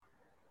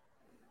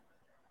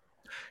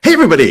Hey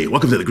everybody,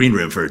 welcome to the Green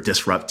Room for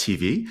DisrupTV.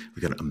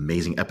 We've got an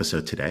amazing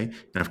episode today,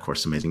 and of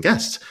course, amazing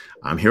guests.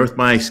 I'm here with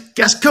my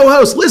guest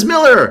co-host, Liz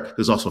Miller,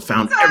 who's also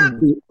found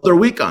every other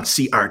week on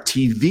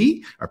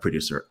CRTV, our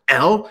producer,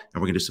 Elle,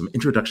 and we're going to do some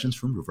introductions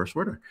from reverse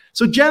order.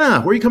 So Jenna,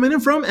 where are you coming in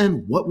from,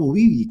 and what will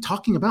we be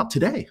talking about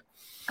today?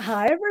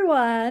 Hi,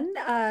 everyone.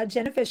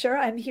 Jenna Fisher.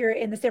 I'm here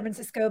in the San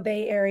Francisco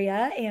Bay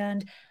Area,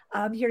 and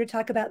I'm here to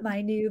talk about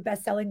my new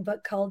best-selling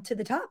book called To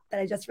the Top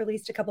that I just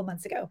released a couple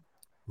months ago.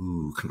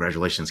 Ooh,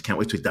 congratulations. Can't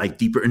wait to dive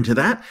deeper into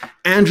that.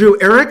 Andrew,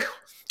 Erik,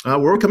 where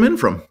are we coming in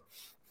from?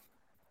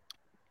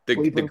 The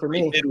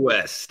great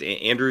Midwest.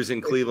 Andrew's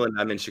in Cleveland.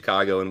 I'm in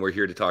Chicago, and we're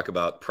here to talk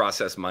about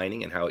process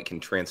mining and how it can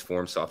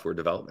transform software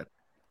development.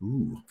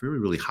 Ooh, very,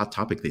 really hot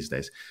topic these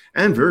days.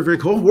 And very, very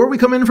cool. Where are we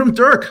coming in from,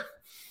 Dirk?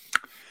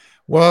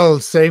 Well,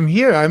 same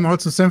here. I'm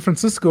also San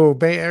Francisco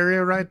Bay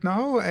Area right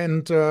now,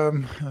 and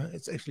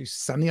it's actually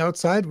sunny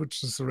outside,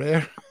 which is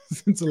rare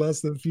since the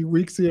last few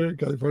weeks here.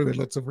 California with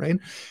lots of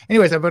rain.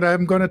 Anyways, but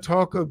I'm going to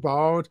talk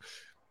about,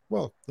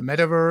 well, the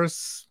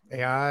metaverse,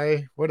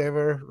 AI,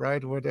 whatever,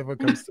 right? Whatever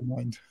comes to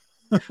mind.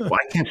 Well,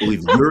 I can't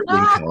believe you're in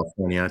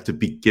California to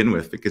begin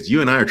with, because you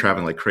and I are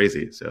traveling like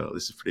crazy. So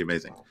this is pretty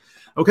amazing.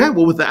 Okay,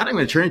 well, with that, I'm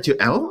going to turn it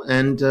to Elle,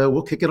 and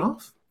we'll kick it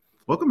off.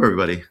 Welcome,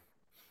 everybody.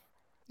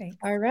 Thanks.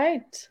 All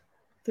right.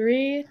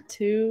 3,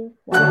 2,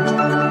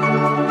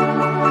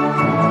 1.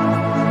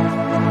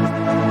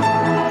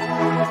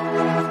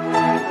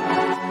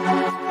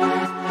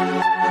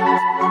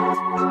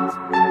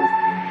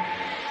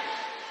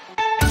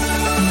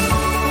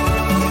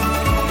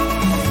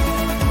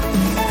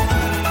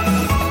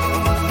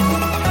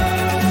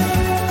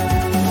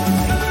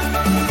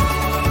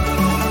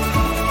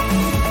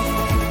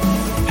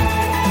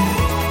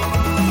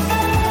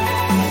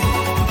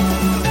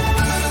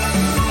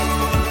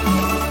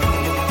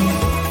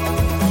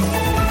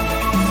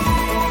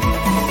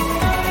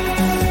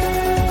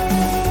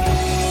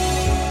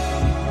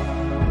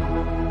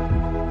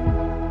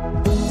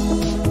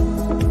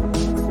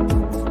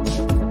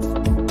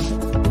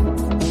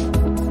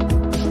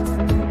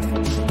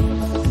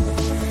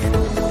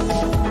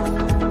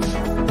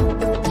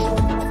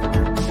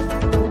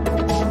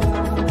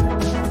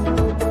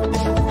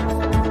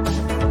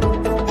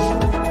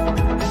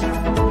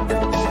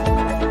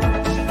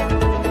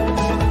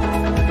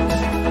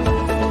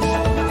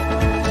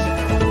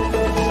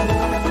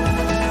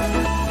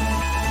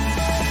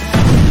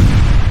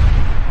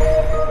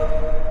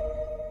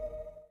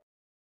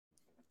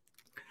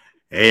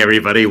 Hey,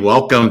 everybody.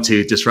 Welcome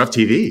to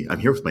DisrupTV. I'm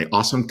here with my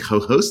awesome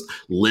co-host,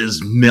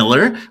 Liz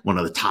Miller, one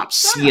of the top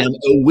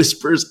CMO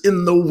whispers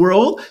in the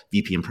world,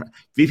 VP and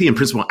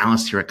Principal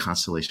Analyst here at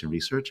Constellation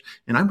Research.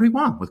 And I'm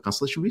Wang with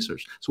Constellation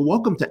Research. So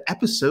welcome to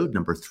episode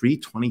number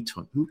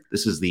 322.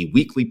 This is the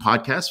weekly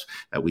podcast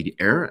that we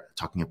air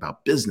talking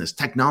about business,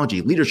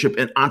 technology, leadership,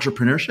 and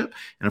entrepreneurship.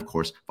 And of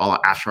course,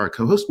 Vala Afshar, our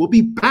co-host, will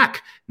be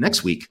back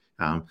next week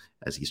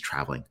as he's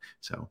traveling.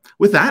 So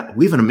with that,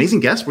 we have an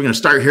amazing guest. We're going to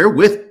start here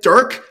with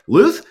Dirk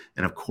Lueth.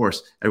 And of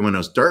course, everyone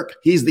knows Dirk.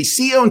 He's the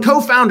CEO and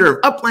co-founder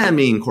of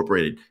Uplandme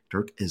Incorporated.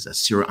 Dirk is a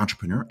serial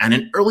entrepreneur and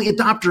an early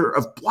adopter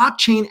of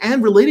blockchain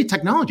and related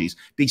technologies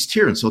based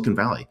here in Silicon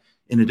Valley.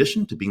 In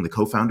addition to being the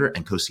co-founder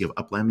and co-CEO of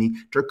Uplandme,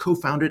 Dirk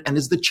co-founded and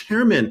is the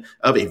chairman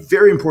of a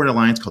very important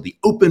alliance called the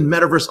Open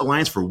Metaverse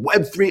Alliance for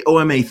Web3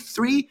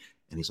 OMA3.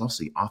 And he's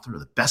also the author of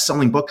the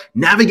best-selling book,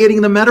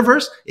 Navigating the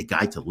Metaverse, A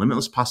Guide to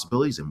Limitless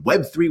Possibilities in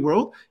Web3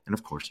 World. And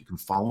of course, you can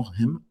follow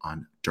him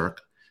on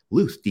Dirk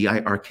Lueth,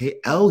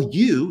 DIRKLUETH.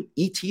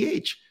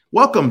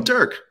 Welcome,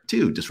 Dirk,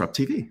 to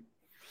DisrupTV.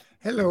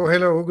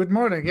 Hello. Good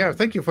morning. Yeah,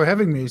 thank you for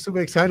having me. Super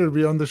excited to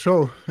be on the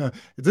show.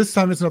 This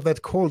time it's not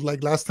that cold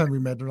like last time we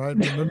met, right?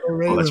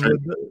 Oh, that's right.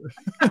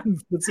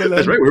 That's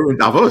right. We were in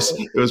Davos.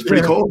 It was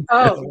pretty cold.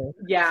 Oh,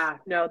 yeah.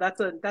 No, that's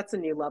a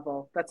new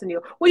level. That's a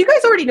new. Well, you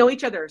guys already know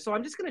each other, so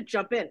I'm just going to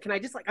jump in. Can I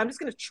just I'm just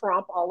going to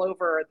tromp all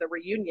over the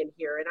reunion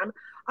here, and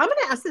I'm going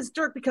to ask this,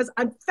 Dirk, because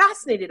I'm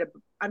fascinated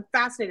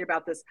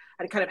about this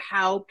and kind of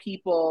how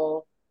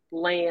people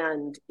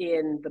land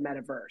in the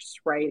metaverse,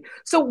 right?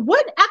 So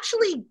what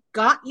actually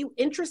got you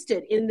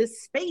interested in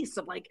this space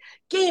of like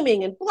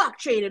gaming and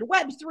blockchain and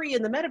Web3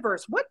 and the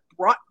metaverse? What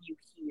brought you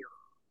here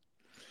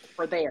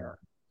or there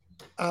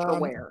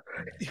or where?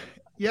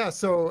 Yeah,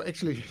 so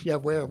actually,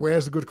 where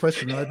is a good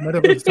question, right?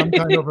 Metaverse is some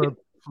kind of a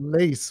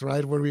place,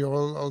 right, where we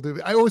all do.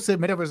 I always say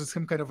metaverse is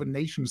some kind of a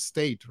nation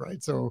state,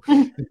 right? So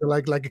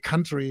like a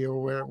country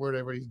or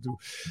wherever you do.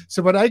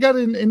 So, but I got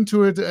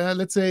into it,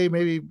 let's say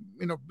maybe,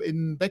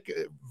 in back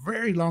a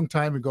very long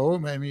time ago,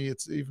 maybe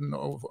it's even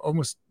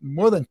almost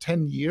more than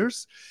 10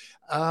 years.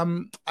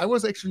 I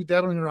was actually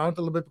dabbling around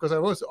a little bit because I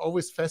was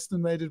always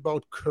fascinated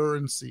about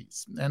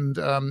currencies. And,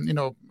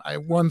 I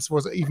once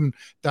was even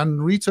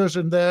done research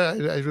in there.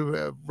 I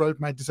wrote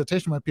my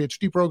dissertation, my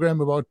PhD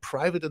program about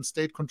private and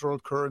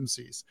state-controlled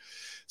currencies.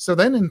 So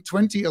then in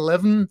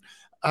 2011,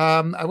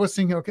 I was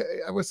thinking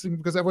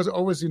because I was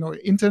always,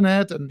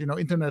 internet, and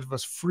internet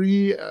was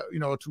free,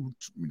 to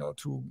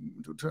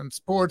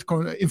transport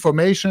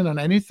information and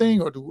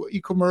anything, or do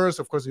e-commerce.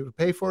 Of course, you would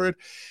pay for it,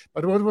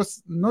 but what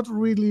was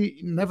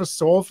never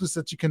solved is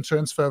that you can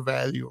transfer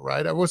value,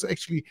 right? I was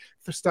actually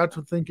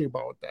started thinking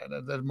about that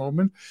at that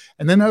moment,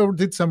 and then I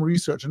did some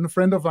research, and a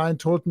friend of mine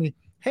told me,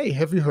 hey,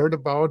 have you heard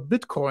about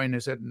Bitcoin? I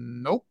said,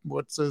 nope.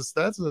 What's this?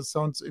 That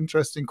sounds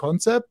interesting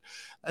concept.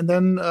 And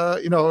then,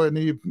 and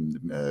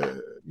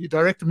he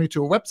directed me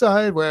to a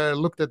website where I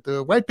looked at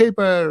the white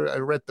paper. I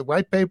read the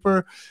white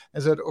paper. I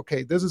said,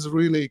 okay, this is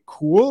really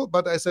cool.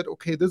 But I said,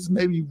 okay, this is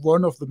maybe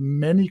one of the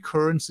many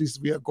currencies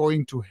we are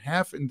going to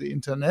have in the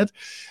internet.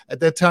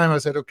 At that time, I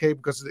said, okay,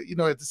 because,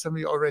 at this time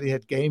we already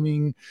had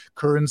gaming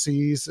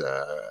currencies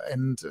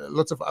and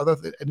lots of other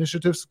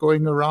initiatives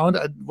going around.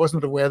 I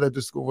wasn't aware that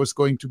this was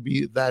going to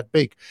be that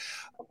big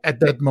at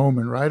that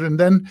moment, right? And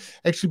then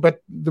actually,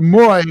 but the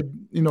more I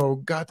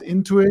got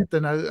into it,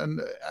 then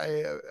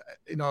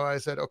I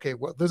said, okay,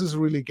 well, this is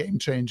really game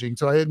changing.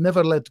 So I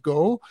never let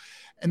go.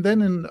 And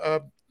then in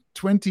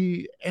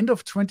end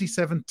of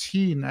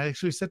 2017, I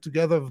actually sat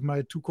together with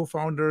my two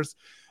co-founders,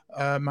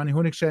 Mani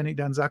Honigshare and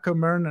Dan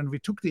Zuckerman, and we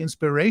took the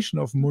inspiration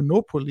of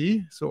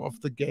Monopoly, so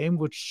of the game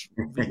which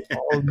we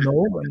all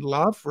know and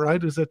love,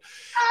 right? We said,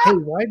 hey,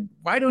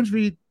 why don't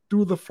we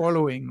do the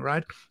following,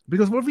 right?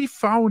 Because what we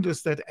found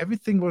is that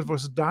everything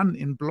was done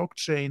in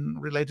blockchain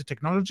related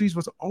technologies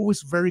was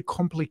always very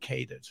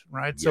complicated,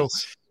 right? Yes. So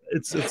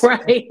it's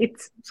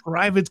right.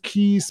 Private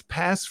keys,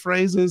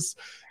 passphrases,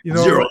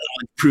 zero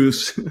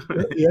proofs.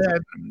 Yeah,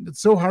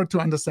 it's so hard to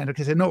understand.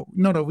 Okay, say no,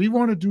 we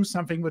want to do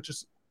something which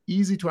is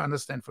easy to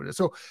understand for this.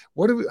 So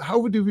how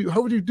would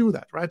you do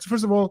that, right? So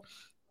first of all,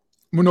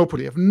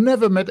 Monopoly. I've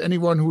never met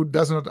anyone who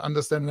does not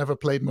understand, never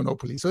played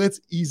Monopoly. So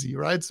that's easy,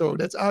 right? So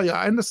that's, I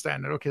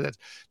understand it. Okay,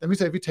 let me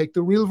say we take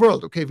the real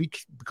world. Okay,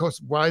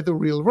 because why the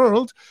real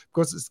world?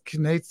 Because it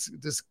connects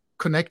this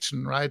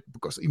connection, right?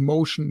 Because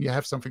emotion, you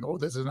have something,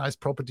 there's a nice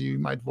property you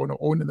might want to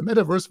own in the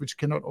metaverse, which you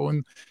cannot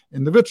own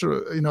in the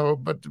virtual,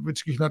 but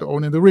which you cannot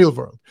own in the real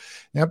world.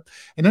 Yep.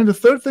 And then the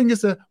third thing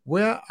is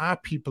where are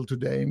people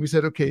today? And we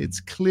said, okay, it's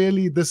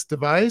clearly this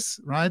device,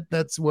 right?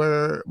 That's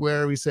where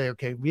we say,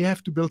 okay, we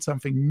have to build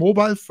something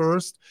mobile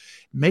first,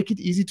 make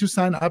it easy to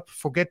sign up,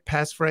 forget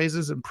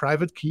passphrases and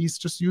private keys,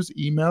 just use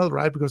email,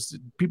 right? Because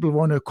people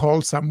want to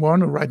call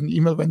someone or write an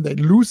email when they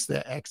lose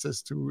their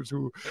access to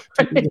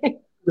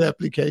the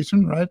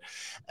application, right?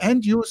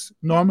 And use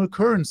normal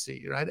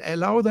currency, right?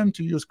 Allow them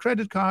to use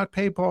credit card,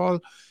 PayPal,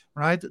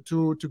 right?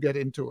 To get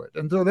into it.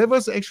 And so that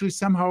was actually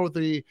somehow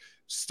the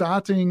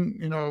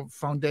starting,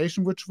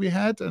 foundation which we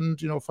had.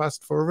 And,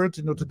 fast forward,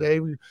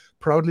 today we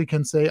proudly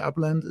can say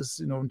Upland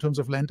is, in terms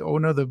of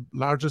landowner, the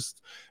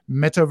largest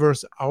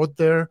metaverse out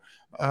there,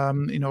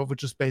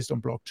 which is based on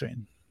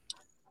blockchain.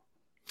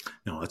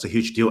 No, that's a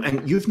huge deal.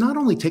 And you've not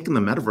only taken the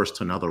metaverse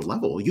to another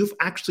level, you've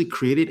actually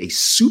created a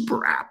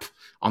super app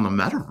on the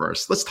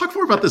metaverse. Let's talk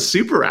more about the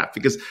super app,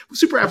 because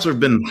super apps have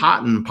been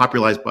hot and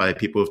popularized by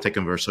people who've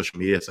taken over social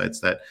media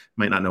sites that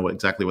might not know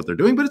exactly what they're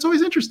doing, but it's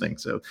always interesting.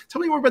 So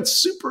tell me more about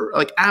super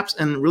apps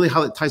and really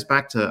how it ties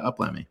back to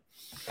Uplandme.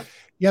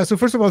 Yeah, so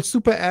first of all,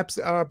 super apps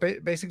are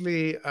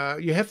basically,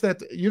 you have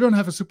that, you don't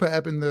have a super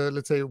app in the,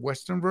 let's say,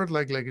 Western world,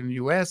 like in the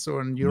US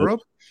or in Europe.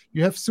 Nope.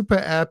 You have super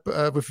app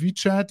with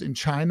WeChat in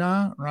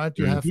China, right?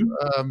 You have,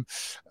 so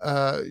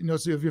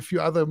you have a few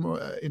other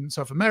in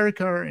South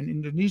America, in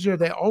Indonesia.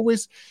 They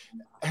always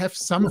have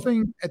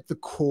something at the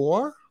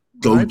core.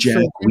 Gojek,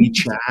 right? So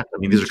WeChat. I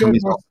mean, these are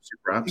companies called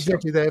super apps.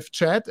 Exactly, they have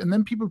chat, and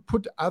then people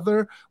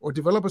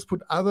developers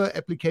put other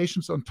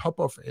applications on top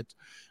of it,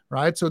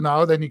 right? So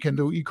now then you can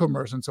do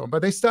e-commerce and so on.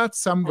 But they start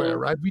somewhere,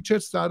 right?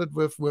 WeChat started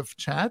with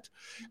chat,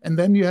 and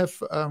then you have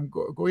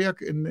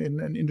Gojek in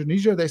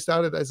Indonesia. They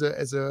started as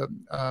a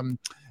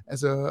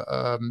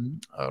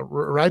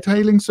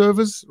ride-hailing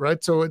service,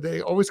 right? So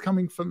they always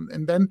coming from,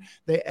 and then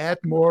they add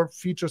more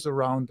features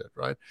around it,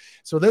 right?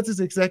 So that is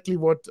exactly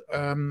what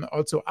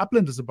also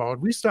Upland is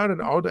about. We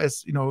started out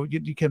as,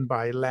 you can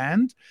buy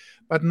land,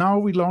 but now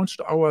we launched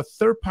our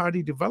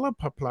third-party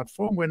developer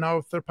platform where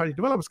now third-party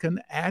developers can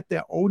add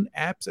their own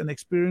apps and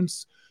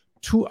experience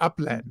to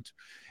Upland.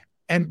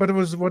 But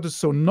what is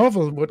so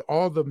novel, what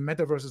all the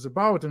metaverse is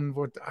about, and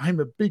what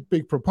I'm a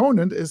big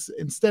proponent is,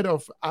 instead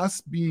of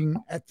us being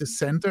at the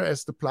center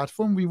as the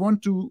platform, we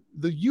want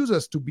the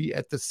users to be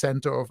at the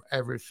center of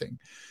everything.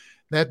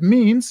 That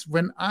means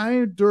when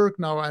Dirk,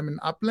 now I'm in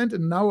Upland,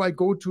 and now I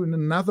go to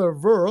another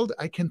world,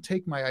 I can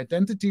take my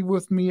identity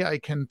with me, I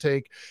can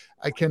take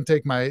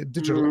my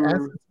digital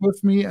assets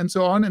with me, and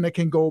so on, and I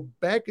can go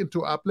back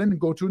into Upland and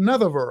go to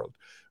another world.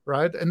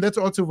 Right. And that's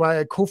also why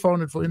I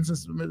co-founded, for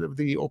instance,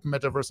 the Open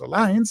Metaverse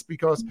Alliance,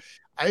 because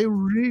I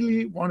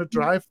really want to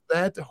drive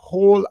that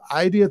whole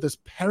idea, this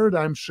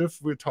paradigm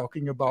shift we're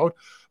talking about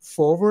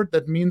forward.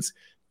 That means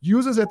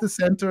users at the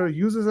center,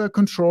 users are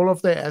control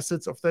of their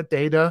assets, of their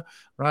data,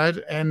 right?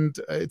 And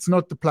it's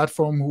not the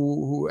platform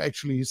who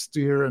actually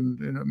steer and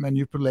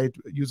manipulate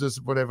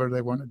users whatever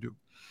they want to do.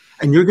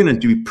 And you're going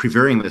to be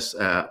premiering this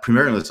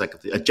like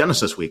at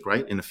Genesis Week,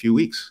 right? In a few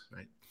weeks,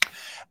 right?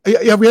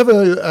 Yeah, we have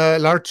a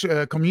large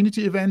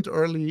community event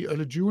early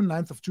June,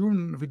 9th of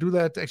June. We do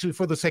that actually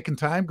for the second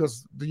time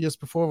because the years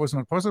before was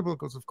not possible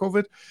because of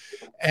COVID.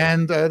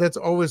 And that's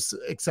always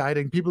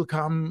exciting. People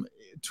come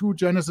to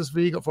Genesis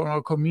Week from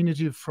our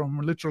community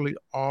from literally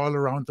all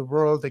around the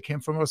world. They came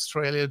from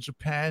Australia,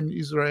 Japan,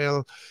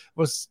 Israel. It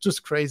was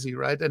just crazy,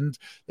 right? And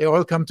they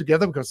all come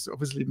together because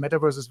obviously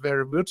Metaverse is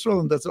very virtual,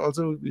 and that's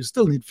also, you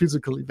still need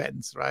physical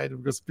events, right?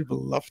 Because people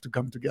love to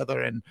come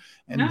together and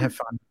have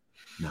fun.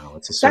 No,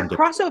 it's that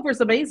crossover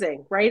is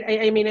amazing, right?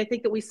 I mean, I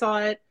think that we saw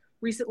it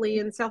recently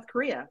in South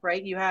Korea,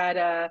 right? You had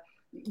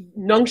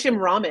Nongshim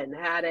Ramen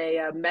had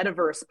a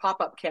Metaverse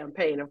pop-up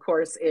campaign, of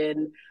course,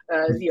 in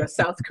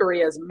South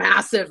Korea's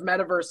massive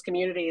Metaverse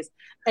communities,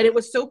 and it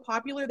was so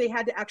popular they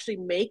had to actually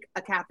make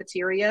a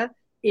cafeteria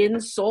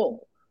in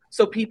Seoul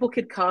so people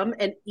could come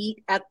and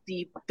eat at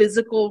the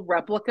physical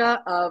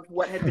replica of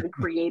what had been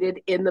created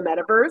in the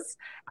Metaverse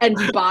and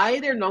buy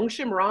their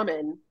Nongshim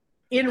Ramen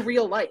in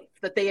real life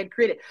that they had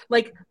created.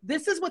 Like,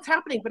 this is what's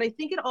happening. But I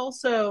think it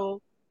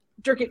also,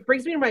 Dirk, it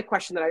brings me to my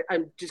question that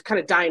I'm just kind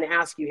of dying to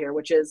ask you here,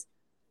 which is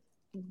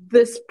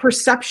this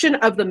perception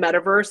of the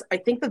Metaverse. I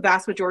think the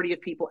vast majority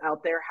of people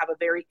out there have a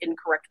very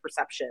incorrect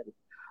perception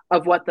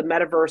of what the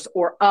Metaverse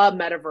or a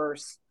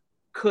Metaverse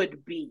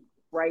could be,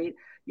 right?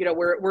 You know,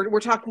 we're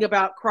talking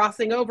about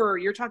crossing over.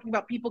 You're talking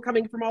about people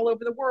coming from all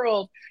over the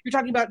world. You're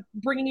talking about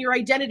bringing your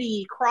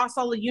identity across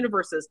all the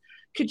universes.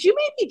 Could you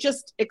maybe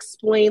just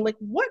explain, like,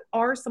 what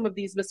are some of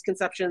these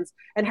misconceptions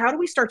and how do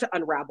we start to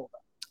unravel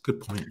them? Good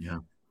point. Yeah.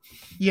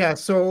 Yeah.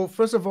 So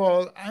first of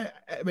all,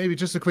 maybe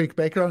just a quick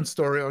background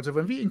story. Also,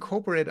 when we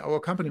incorporated our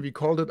company, we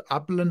called it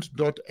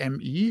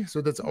Uplandme.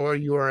 So that's our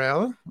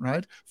URL,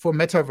 right, for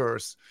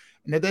Metaverse.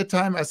 And at that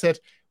time, I said,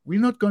 we're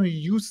not going to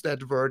use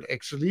that word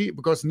actually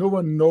because no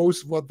one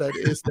knows what that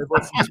is. That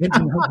was in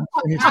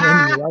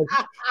 2020, right?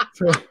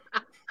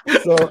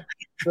 So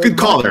good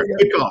call there.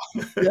 Good call.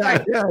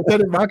 Yeah. I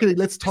said in marketing,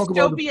 let's talk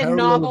about the parallel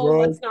novel.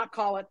 world. Let's not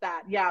call it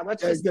that. Yeah,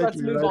 let's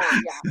move right.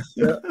 on.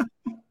 Yeah.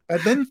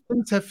 And then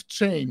things have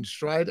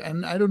changed, right?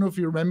 And I don't know if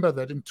you remember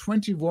that in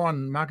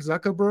 2021, Mark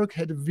Zuckerberg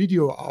had a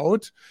video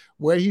out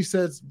where he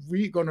says,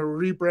 we're going to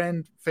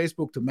rebrand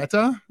Facebook to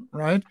Meta,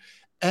 right?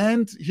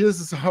 And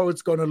here's how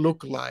it's going to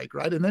look like,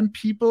 right? And then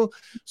people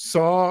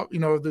saw,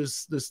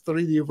 this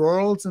 3D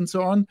worlds and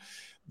so on.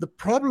 The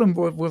problem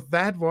with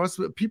that was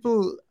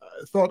people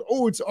thought,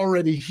 oh, it's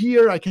already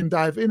here. I can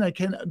dive in. I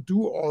can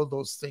do all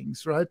those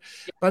things, right?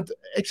 Yeah. But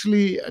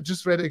actually, I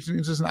just read an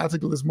interesting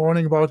article this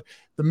morning about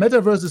the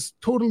Metaverse is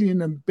totally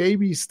in a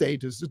baby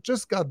status. It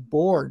just got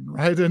born,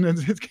 right? And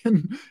it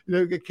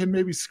can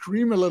maybe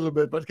scream a little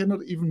bit, but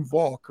cannot even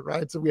walk,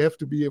 right? So we have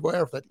to be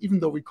aware of that, even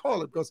though we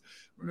call it, because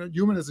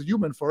human is a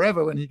human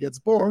forever when he gets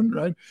born,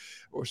 right?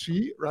 Or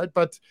she, right?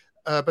 But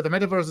the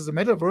Metaverse is a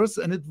Metaverse,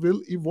 and it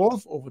will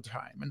evolve over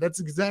time. And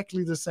that's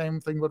exactly the same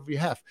thing what we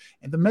have.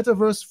 And the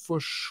Metaverse, for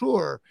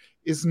sure,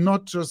 is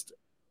not just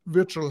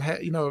virtual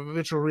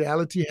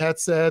reality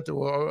headset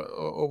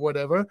or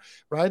whatever,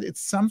 right?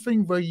 It's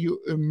something where you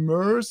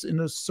immerse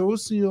in a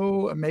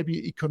socio,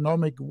 maybe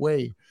economic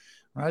way.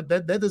 Right,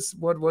 that is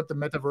what the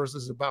Metaverse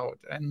is about,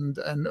 and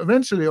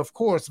eventually, of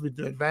course, with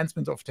the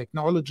advancement of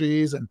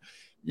technologies, and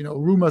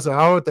rumors are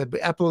out that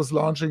Apple is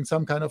launching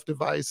some kind of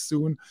device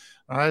soon,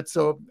 right?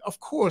 So of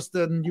course,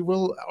 then you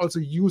will also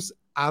use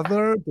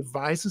other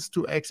devices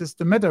to access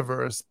the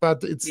Metaverse,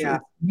 but it's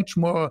much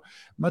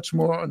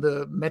more on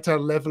the meta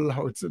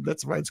level.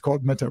 That's why it's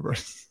called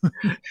Metaverse.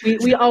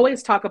 we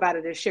always talk about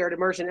it as shared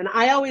immersion, and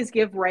I always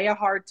give Ray a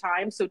hard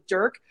time. So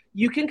Dirk,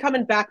 you can come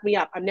and back me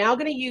up. I'm now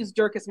going to use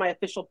Dirk as my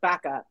official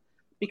backup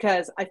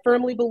because I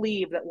firmly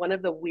believe that one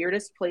of the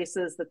weirdest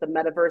places that the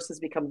Metaverse has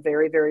become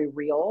very, very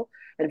real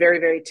and very,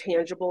 very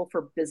tangible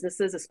for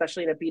businesses,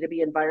 especially in a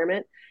B2B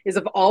environment, is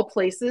of all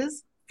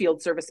places, field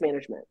service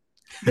management.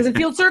 Because in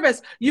field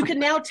service, you can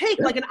now take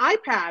like an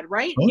iPad,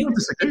 right?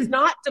 It's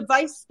not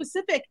device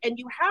specific, and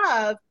you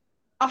have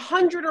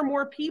 100 or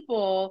more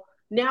people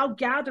now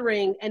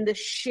gathering and the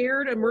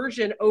shared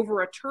immersion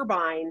over a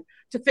turbine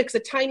to fix a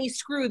tiny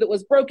screw that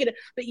was broken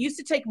that used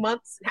to take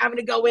months having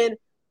to go in.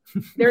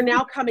 They're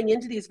now coming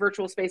into these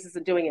virtual spaces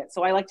and doing it.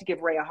 So I like to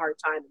give Ray a hard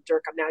time.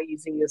 Dirk, I'm now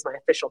using you as my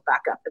official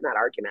backup in that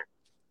argument.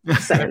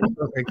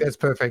 That's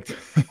perfect.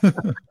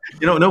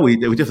 No, we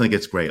definitely think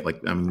it's great.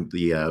 Like,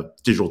 the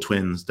digital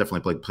twins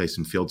definitely place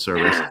in field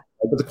service.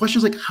 But the question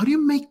is like, how do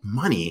you make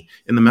money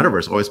in the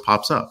metaverse? Always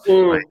pops up.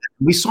 Right?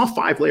 We saw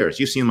 5 layers.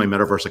 You've seen my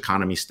metaverse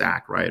economy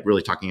stack, right?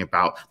 Really talking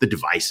about the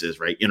devices,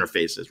 right?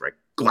 Interfaces, right?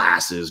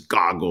 Glasses,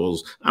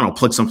 goggles. I don't know,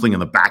 plug something in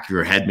the back of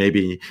your head,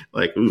 maybe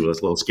like, ooh, that's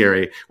a little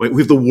scary. Wait,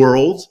 we have the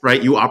worlds,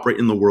 right? You operate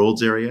in the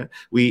worlds area.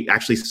 We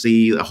actually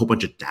see a whole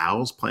bunch of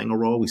DAOs playing a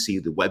role. We see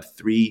the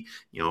Web3,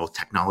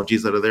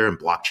 technologies that are there and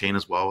blockchain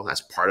as well.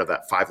 That's part of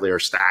that 5-layer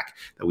stack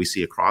that we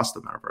see across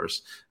the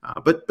metaverse.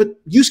 But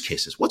use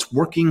cases, what's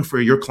working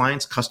for your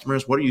clients,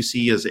 customers? What do you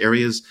see as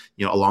areas,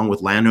 along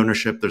with land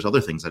ownership? There's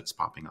other things that's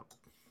popping up.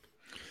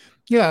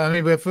 Yeah,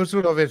 I mean, first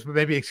of all,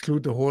 maybe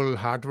exclude the whole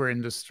hardware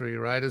industry,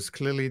 right? It's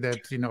clearly that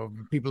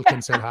people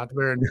can sell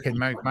hardware and they can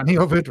make money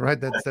of it, right?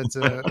 That's of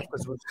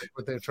course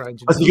what they're trying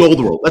to do. That's the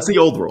old world. That's the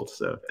old world.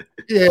 So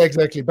yeah,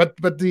 exactly. But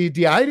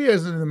the idea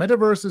is in the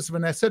metaverse is,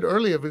 when I said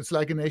earlier, it's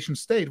like a nation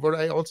state. What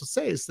I also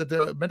say is that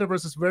the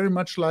metaverse is very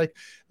much like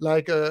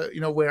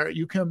where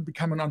you can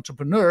become an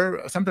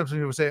entrepreneur. Sometimes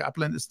people say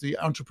Upland is the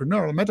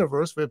entrepreneurial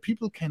metaverse, where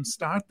people can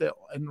start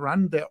and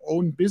run their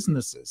own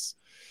businesses.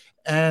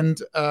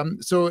 And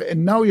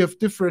now you have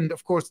different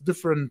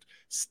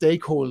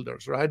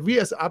stakeholders, right? We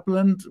as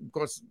Upland, of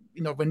course,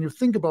 when you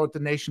think about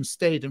the nation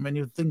state, and when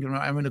you think,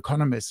 I'm an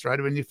economist,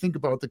 right? When you think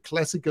about the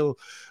classical,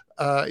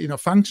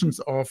 functions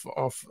of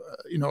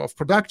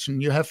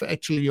production, you have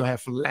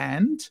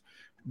land.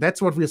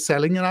 That's what we're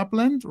selling in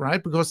Upland,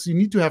 right? Because you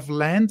need to have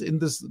land in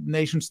this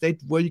nation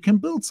state where you can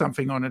build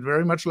something on it,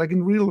 very much like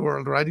in real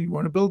world, right? You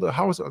want to build a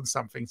house on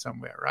something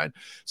somewhere, right?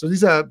 So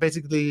these are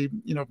basically,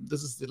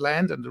 this is the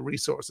land and the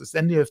resources.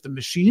 Then you have the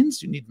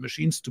machines. You need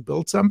machines to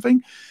build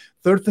something.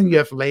 Third thing, you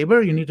have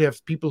labor. You need to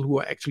have people who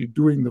are actually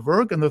doing the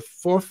work. And the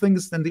fourth thing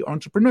is then the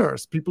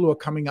entrepreneurs, people who are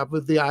coming up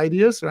with the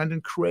ideas, right,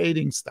 and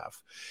creating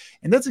stuff.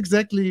 And that's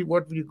exactly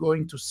what we're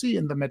going to see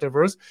in the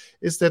metaverse,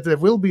 is that there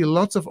will be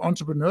lots of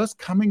entrepreneurs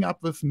coming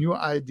up with new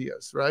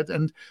ideas, right?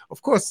 And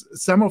of course,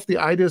 some of the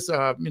ideas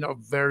are,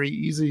 very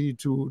easy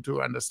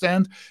to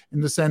understand, in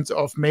the sense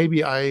of,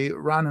 maybe I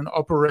run and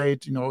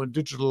operate, a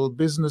digital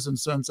business, and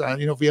so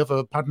on. We have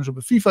a partnership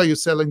with FIFA. You're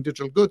selling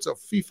digital goods of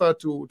FIFA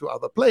to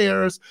other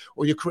players,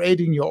 or you're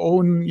creating your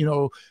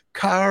own,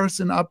 cars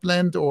in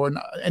Upland or in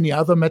any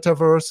other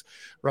metaverse,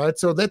 right?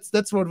 So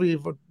that's what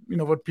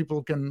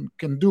people can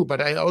do. But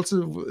I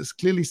also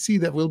clearly see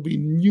there will be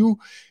new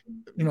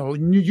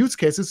use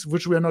cases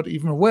which we are not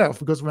even aware of,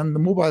 because when the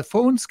mobile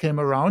phones came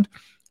around,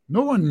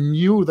 no one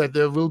knew that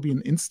there will be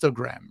an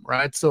Instagram,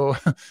 right? So,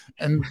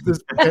 and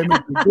this became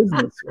a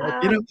business,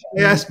 right?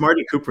 I asked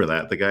Marty Cooper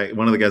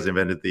one of the guys who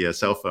invented the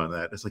cell phone,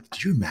 that it's like,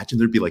 did you imagine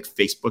there'd be like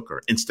Facebook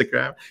or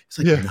Instagram? It's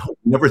like, no,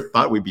 we never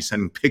thought we'd be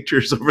sending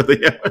pictures over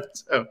the air.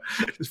 So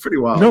it's pretty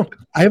wild.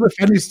 I have a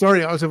funny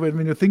story also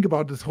when you think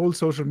about this whole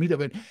social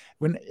media.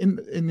 When in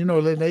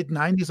the late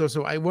 90s or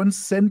so, I once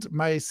sent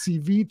my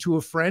CV to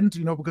a friend,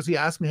 because he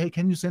asked me, hey,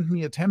 can you send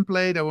me a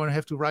template? I want to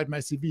have to write my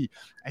CV.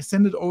 I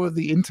sent it over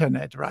the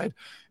internet, right?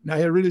 And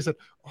I really said,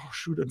 oh,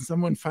 shoot, and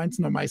someone finds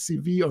now my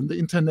CV on the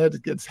internet,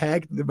 it gets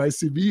hacked, and my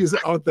CV is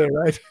out there,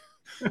 right?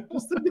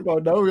 Just think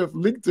about, now we have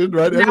LinkedIn,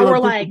 right? Now we're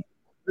like,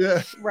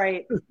 yeah,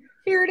 right.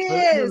 Here it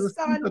is.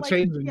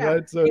 Changing,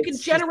 right? So you can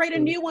generate a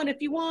new one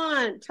if you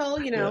want. Tell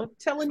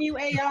a new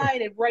AI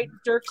to write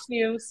Dirk's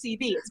new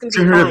CV. It's going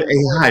to be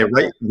AI.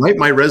 Write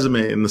my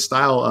resume in the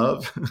style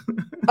of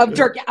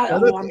Dirk.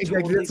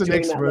 That's the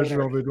next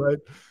version of it, right?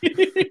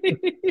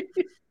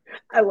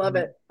 I love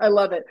it.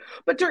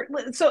 But Dirk,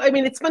 so I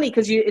mean, it's funny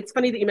because it's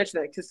funny that you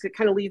mentioned that, because it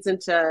kind of leads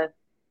into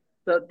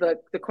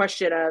the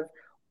question of,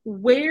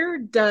 where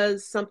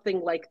does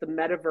something like the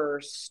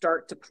metaverse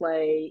start to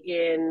play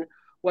in,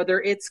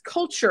 whether it's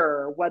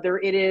culture, whether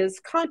it is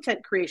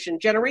content creation,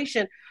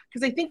 generation?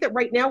 Because I think that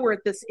right now we're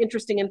at this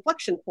interesting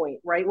inflection point,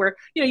 right? Where,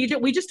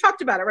 we just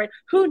talked about it, right?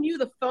 Who knew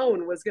the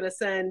phone was going to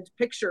send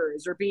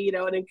pictures or be,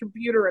 a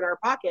computer in our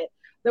pocket?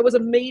 That was a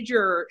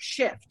major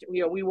shift.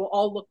 We will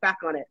all look back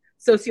on it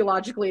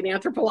sociologically and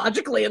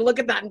anthropologically and look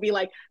at that and be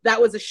like,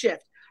 that was a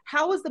shift.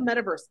 How is the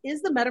metaverse?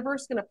 Is the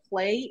metaverse going to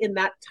play in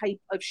that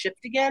type of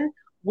shift again?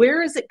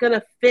 Where is it going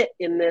to fit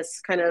in this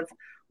kind of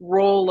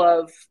role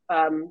of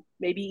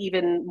maybe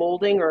even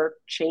molding or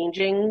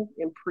changing,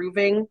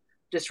 improving,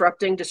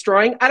 disrupting,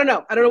 destroying? I don't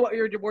know what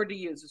your word to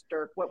use is,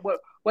 Dirk.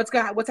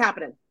 What's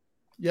happening?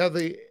 Yeah,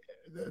 the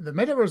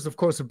metaverse, of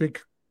course, a big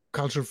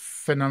cultural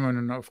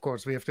phenomenon. Of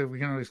course, we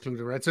cannot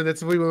exclude it, right? So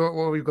that's what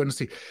we're going to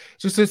see.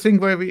 Just this thing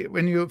where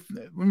when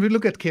we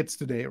look at kids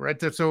today,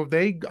 right? So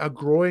they are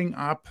growing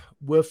up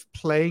with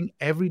playing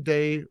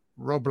everyday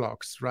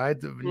Roblox, right?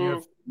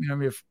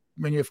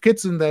 When you have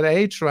kids in that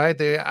age, right?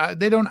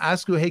 They don't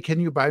ask you, hey,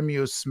 can you buy me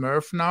a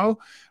Smurf now,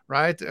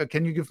 right?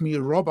 Can you give me a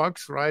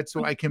Robux, right?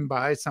 So I can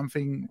buy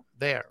something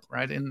there,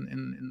 right?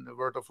 In the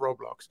world of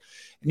Roblox,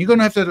 and you're going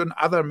to have that in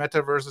other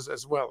metaverses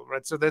as well,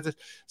 right? So that is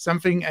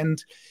something.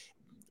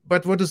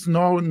 But what is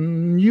now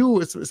new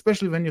is,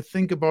 especially when you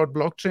think about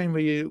blockchain,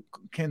 where you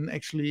can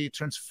actually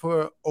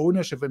transfer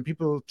ownership and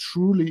people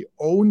truly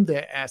own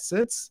their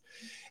assets.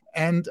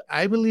 And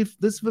I believe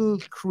this will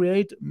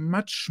create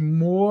much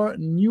more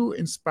new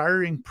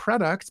inspiring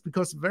products,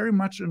 because very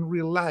much in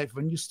real life,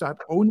 when you start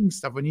owning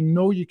stuff, when you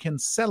know you can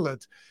sell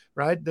it,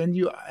 right, then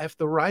you have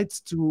the rights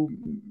to,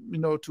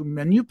 to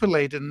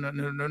manipulate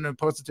in a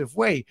positive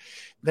way.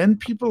 Then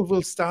people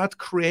will start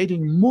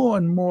creating more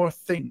and more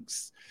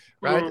things.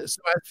 Right.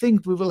 So I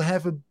think we will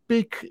have a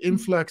big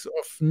influx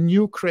of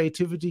new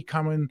creativity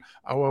coming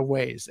our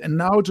ways. And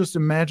now just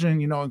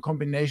imagine, in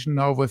combination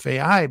now with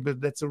AI, but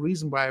that's the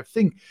reason why I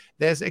think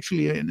there's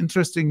actually an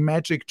interesting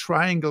magic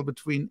triangle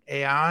between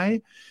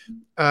AI,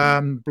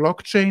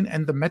 blockchain,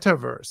 and the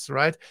metaverse,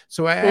 right?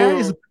 So AI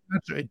is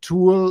a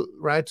tool,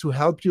 right, to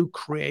help you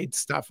create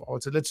stuff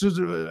also.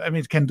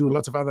 It can do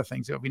lots of other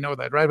things. We know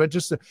that, right? But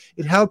just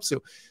it helps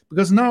you,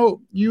 because now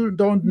you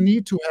don't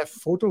need to have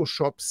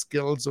Photoshop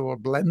skills or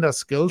Blender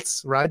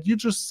skills, right? You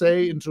just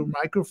say into a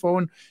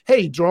microphone,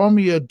 hey, draw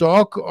me a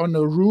dog on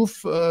a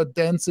roof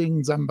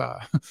dancing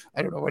Zamba.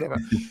 I don't know, whatever.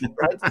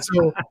 Right?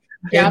 So,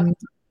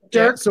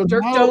 Dirk,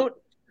 now,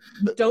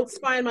 don't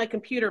spy on my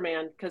computer,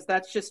 man, because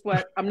that's just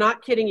what, I'm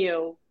not kidding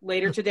you.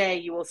 Later today,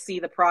 you will see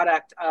the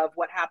product of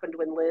what happened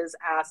when Liz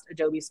asked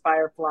Adobe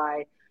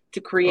Firefly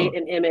to create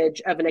an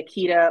image of an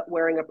Akita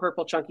wearing a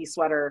purple chunky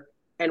sweater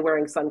and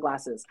wearing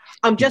sunglasses.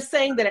 I'm just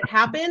saying that it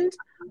happened.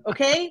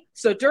 Okay.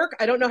 So Dirk,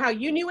 I don't know how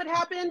you knew it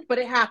happened, but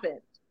it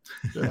happened.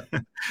 This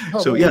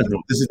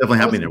is definitely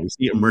happening there. We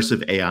see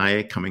immersive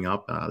AI coming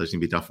up. There's going to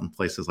be different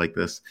places like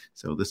this.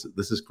 So this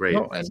is great.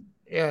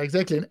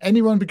 Exactly. And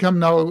anyone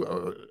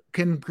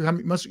can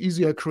become much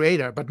easier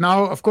creator. But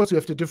now, of course, you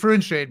have to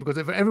differentiate, because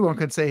if everyone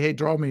can say, hey,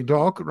 draw me a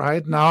dog,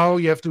 right? Now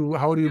you have to,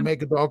 how do you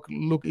make a dog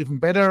look even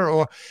better?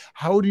 Or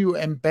how do you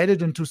embed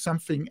it into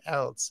something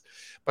else?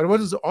 But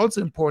what is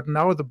also important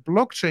now, the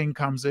blockchain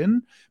comes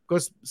in,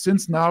 because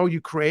since now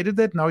you created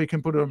it, now you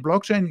can put it on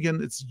blockchain.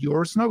 Again, it's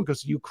yours now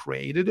because you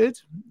created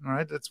it,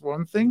 right? That's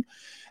one thing.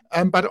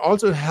 But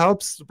also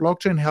the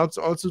blockchain helps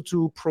also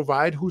to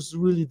provide who's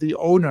really the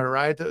owner,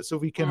 right? So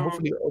we can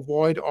hopefully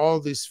avoid all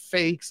these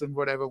fakes and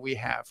whatever we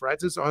have, right?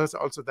 There's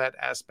also that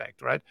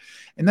aspect, right?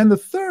 And then the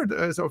third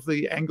is of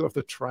the angle of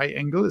the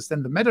triangle is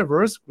then the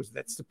metaverse, because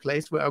that's the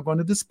place where I'm going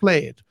to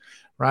display it,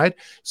 right?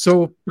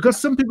 So because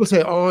some people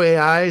say, oh,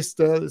 AI is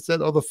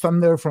that all the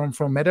thunder from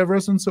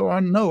metaverse and so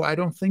on. No, I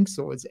don't think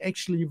so. It's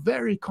actually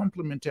very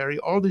complementary.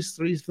 All these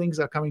three things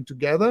are coming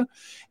together,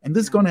 and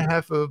this is going to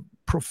have a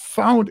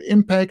profound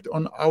impact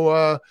on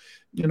our,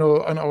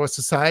 on our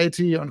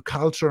society, on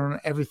culture, on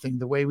everything,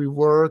 the way we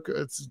work.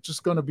 It's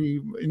just going to be,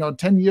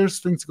 10 years,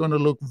 things are going to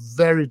look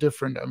very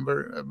different. I'm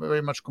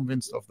very much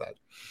convinced of that.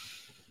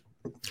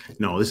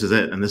 No, this is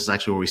it. And this is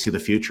actually where we see the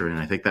future. And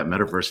I think that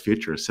metaverse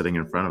future is sitting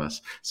in front of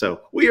us.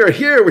 So we are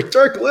here with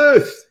Dirk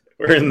Lueth.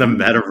 We're in the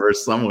metaverse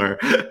somewhere.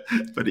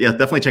 But yeah,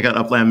 definitely check out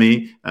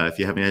Uplandme if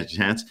you haven't had a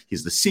chance.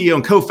 He's the CEO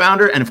and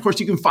co-founder. And of course,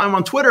 you can find him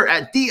on Twitter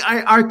at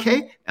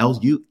DIRKLUETH.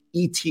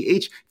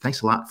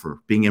 Thanks a lot for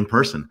being in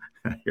person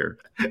here.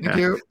 Thank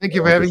you. Thank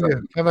you for having me.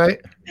 Bye-bye.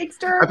 Thanks,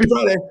 Dirk. Happy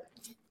Friday.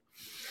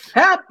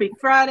 Happy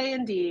Friday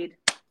indeed.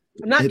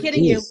 I'm not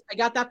kidding you. I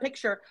got that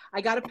picture.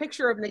 I got a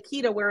picture of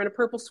Nikita wearing a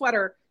purple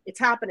sweater. It's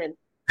happening.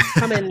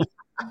 Come in.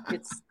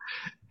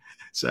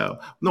 So,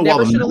 no, while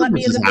the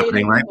metaverse is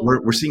happening, right,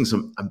 we're seeing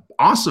some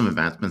awesome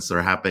advancements that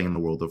are happening in the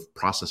world of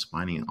process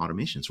mining and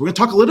automation. So we're going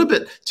to talk a little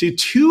bit to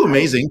two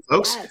amazing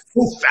folks,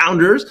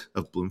 co-founders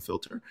of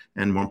Bloomfilter.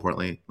 And more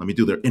importantly, let me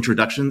do their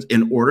introductions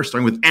in order,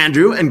 starting with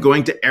Andrew and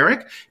going to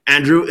Erik.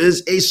 Andrew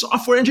is a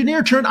software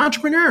engineer turned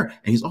entrepreneur,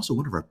 and he's also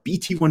one of our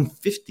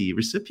BT150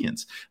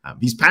 recipients.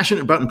 He's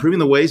passionate about improving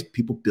the ways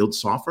people build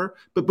software.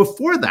 But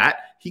before that,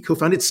 he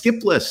co-founded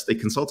SkipList, a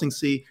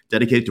consultancy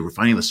dedicated to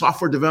refining the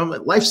software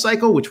development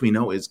lifecycle, which we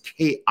know is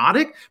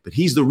chaotic, but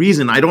he's the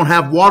reason I don't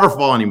have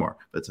waterfall anymore.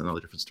 That's another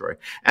different story.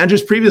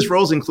 Andrew's previous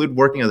roles include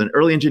working as an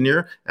early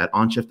engineer at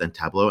OnShift and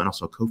Tableau, and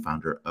also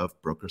co-founder of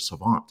Broker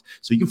Savant.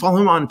 So you can follow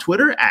him on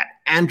Twitter at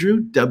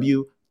Andrew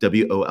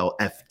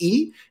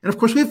WOLFE. And of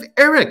course, we have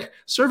Erik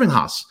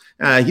Severinghaus.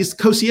 He's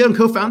the co-CEO and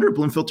co-founder of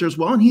Bloomfilter as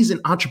well, and he's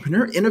an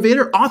entrepreneur,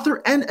 innovator,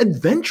 author, and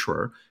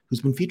adventurer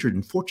who's been featured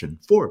in Fortune,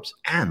 Forbes,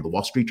 and the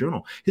Wall Street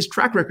Journal. His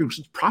track record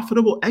is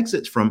profitable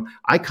exits from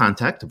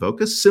iContact to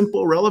Vocus,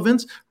 Simple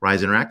Relevance,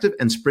 Rise Interactive,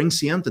 and Spring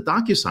CM to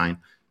DocuSign.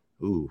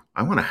 Ooh,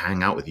 I want to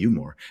hang out with you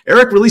more.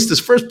 Erik released his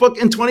first book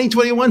in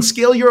 2021,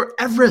 Scale Your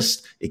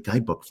Everest, a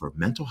guidebook for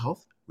mental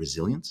health,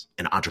 resilience,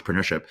 and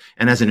entrepreneurship.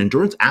 And as an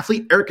endurance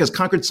athlete, Erik has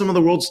conquered some of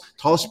the world's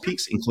tallest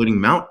peaks, including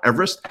Mount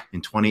Everest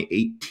in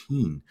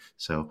 2018.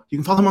 So you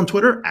can follow him on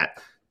Twitter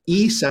at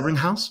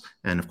Severinghaus.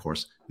 And of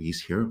course,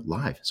 he's here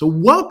live. So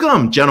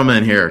welcome,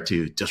 gentlemen, here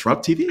to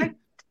DisrupTV.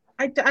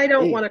 I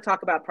don't want to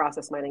talk about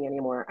process mining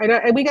anymore.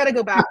 And we got to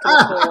go back to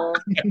the whole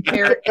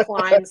Erik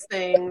Klein's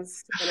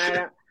things.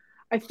 And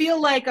I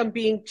feel like I'm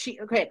being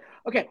cheated. Okay.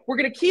 We're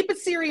going to keep it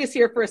serious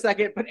here for a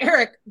second. But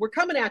Erik, we're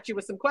coming at you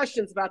with some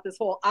questions about this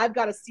whole I've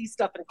got to see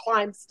stuff and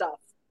climb stuff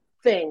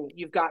thing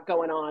you've got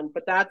going on.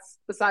 But that's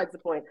besides the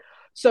point.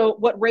 So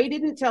what Ray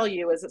didn't tell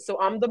you is that, so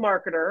I'm the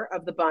marketer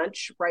of the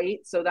bunch, right?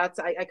 So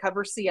I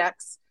cover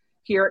CX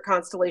here at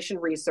Constellation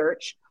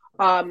Research.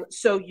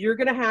 So you're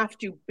going to have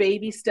to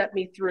baby step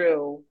me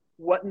through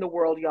what in the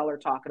world y'all are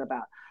talking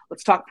about.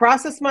 Let's talk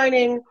process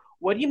mining.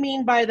 What do you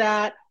mean by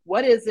that?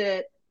 What is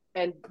it?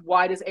 And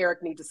why does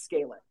Erik need to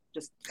scale it?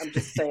 I'm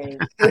just saying,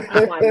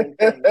 climbing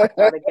thing.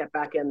 Gotta get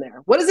back in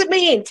there. What does it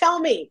mean? Tell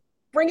me.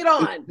 Bring it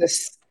on.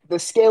 The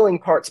scaling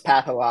part's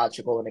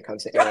pathological when it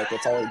comes to Erik.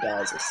 That's all he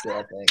does is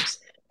scale things.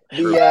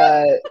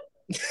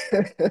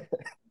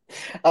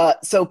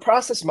 So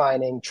process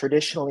mining,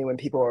 traditionally, when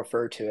people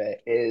refer to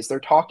it, is they're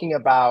talking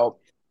about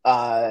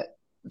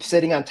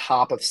sitting on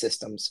top of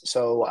systems.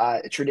 So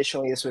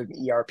traditionally, this would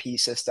be an ERP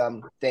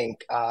system.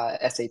 Think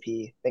SAP.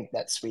 Think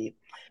NetSuite.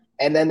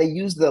 And then they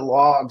use the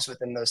logs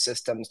within those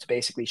systems to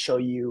basically show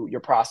you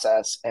your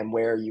process and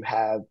where you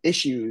have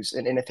issues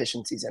and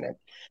inefficiencies in it.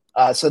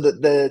 So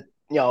the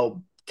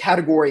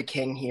category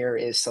king here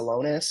is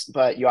Celonis,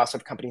 but you also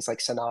have companies like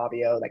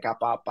Synavio that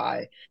got bought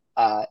by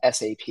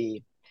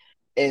SAP.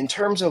 In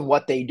terms of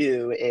what they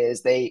do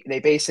is they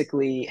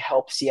basically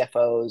help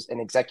CFOs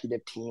and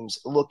executive teams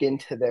look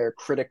into their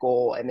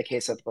critical, in the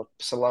case of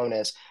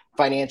Celonis,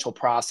 financial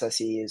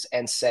processes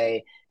and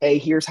say, hey,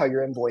 here's how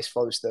your invoice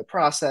flows through the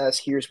process.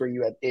 Here's where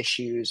you have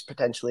issues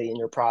potentially in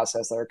your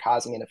process that are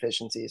causing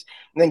inefficiencies.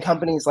 And then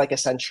companies like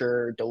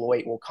Accenture,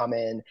 Deloitte will come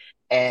in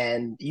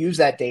and use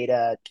that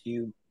data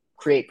to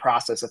create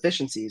process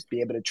efficiencies,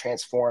 be able to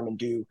transform and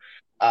do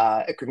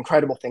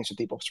incredible things with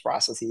people's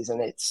processes.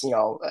 And it's,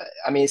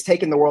 it's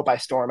taken the world by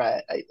storm.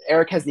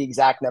 Erik has the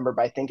exact number,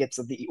 but I think it's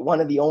one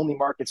of the only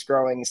markets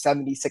growing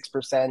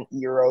 76%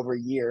 year over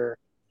year.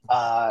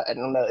 I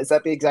don't know. Is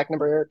that the exact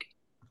number, Erik?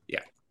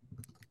 Yeah.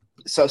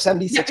 So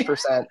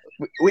 76%.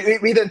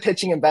 We've been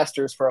pitching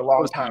investors for a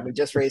long time. We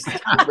just raised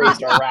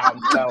our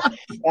round. So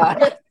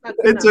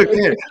it's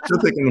okay.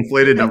 Just like an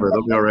inflated number.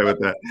 They'll be all right with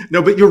that.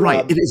 No, but you're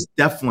right. It is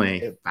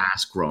definitely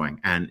fast growing.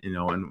 And,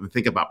 and we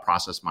think about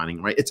process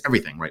mining, right? It's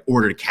everything, right?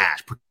 Order to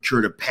cash,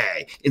 procure to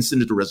pay,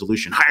 instant to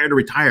resolution, hire to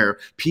retire.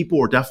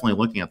 People are definitely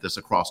looking at this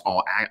across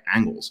all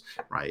angles,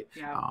 right?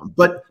 Yeah.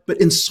 But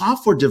in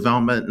software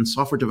development and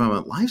software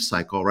development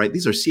lifecycle, right?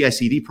 These are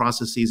CI/CD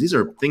processes. These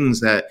are things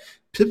that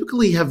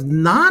typically have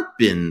not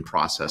been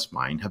process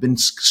mined, have been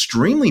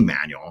extremely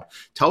manual.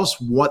 Tell us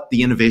what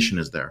the innovation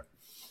is there.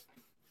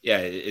 Yeah,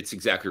 it's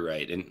exactly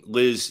right. And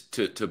Liz,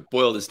 to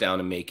boil this down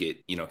and make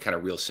it, kind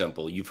of real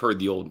simple, you've heard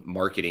the old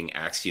marketing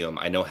axiom,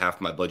 I know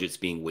half my budget's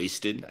being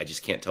wasted. I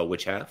just can't tell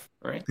which half,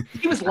 right?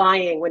 He was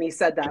lying when he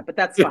said that, but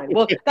that's fine.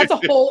 Well, that's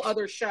a whole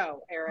other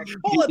show, Erik.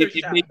 Whole other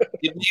show.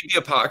 It may be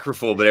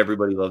apocryphal, but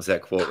everybody loves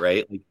that quote,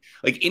 right?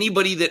 Like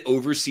anybody that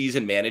oversees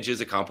and manages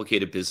a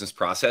complicated business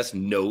process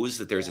knows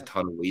that there's a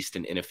ton of waste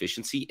and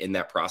inefficiency in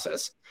that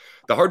process.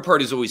 The hard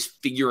part is always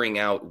figuring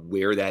out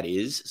where that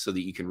is so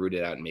that you can root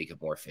it out and make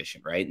it more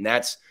efficient, right? And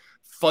that's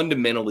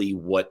fundamentally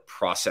what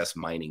process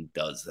mining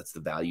does. That's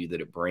the value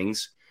that it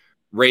brings.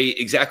 Ray,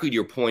 exactly to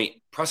your point,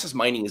 process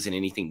mining isn't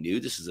anything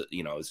new. This is a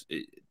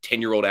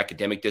 10-year-old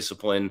academic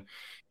discipline.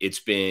 It's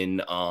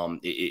been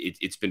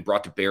it's been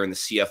brought to bear in the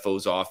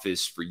CFO's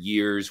office for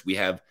years. We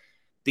have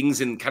things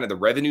in kind of the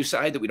revenue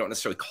side that we don't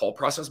necessarily call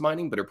process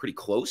mining, but are pretty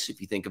close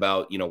if you think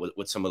about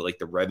what some of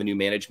the revenue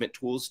management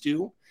tools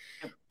do.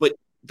 But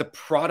the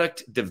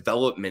product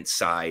development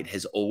side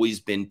has always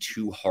been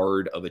too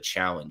hard of a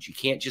challenge. You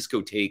can't just go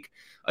take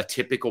a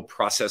typical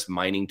process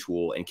mining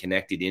tool and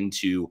connect it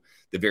into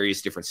the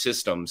various different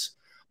systems.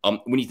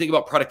 When you think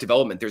about product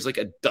development, there's like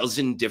a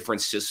dozen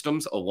different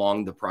systems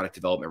along the product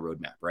development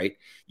roadmap, right?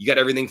 You got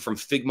everything from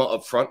Figma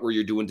up front where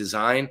you're doing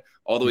design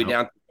all the way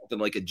down to something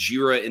like a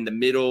Jira in the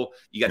middle.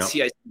 You got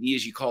CI/CD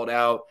as you called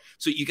out.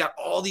 So you got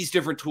all these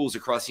different tools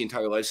across the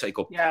entire life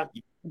cycle. Yeah.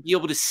 Be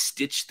able to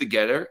stitch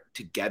together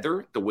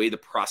the way the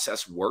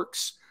process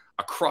works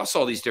across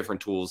all these different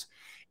tools.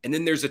 And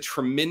then there's a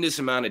tremendous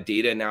amount of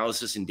data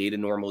analysis and data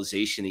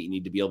normalization that you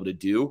need to be able to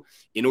do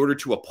in order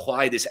to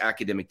apply this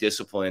academic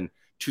discipline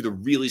to the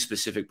really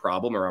specific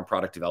problem around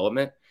product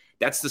development.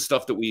 That's the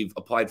stuff that we've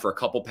applied for a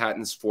couple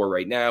patents for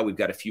right now. We've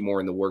got a few more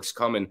in the works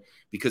coming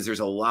because there's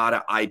a lot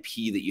of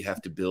IP that you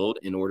have to build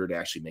in order to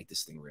actually make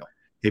this thing real.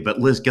 Hey,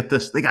 but Liz, get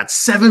this. They got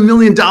 $7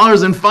 million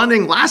in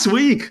funding last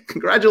week.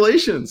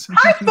 Congratulations.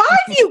 High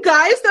five, you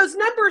guys. Those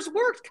numbers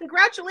worked.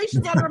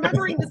 Congratulations on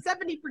remembering the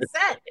 70%.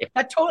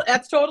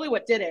 That's totally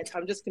what did it.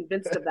 I'm just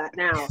convinced of that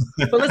now.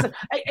 But listen,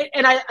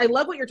 I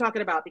love what you're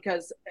talking about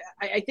because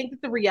I think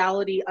that the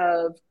reality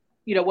of,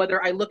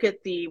 whether I look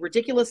at the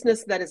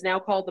ridiculousness that is now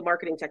called the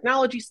marketing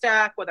technology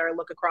stack, whether I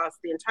look across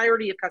the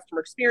entirety of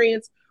customer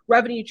experience,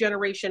 revenue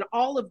generation,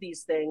 all of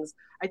these things,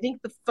 I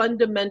think the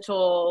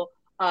fundamental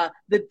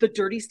the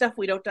dirty stuff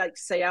we don't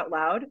say out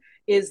loud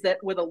is that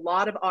with a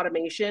lot of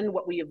automation,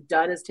 what we have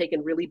done is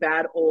taken really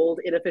bad, old,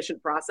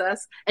 inefficient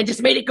process and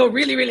just made it go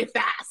really, really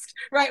fast,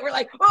 right? We're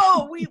like,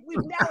 oh, we've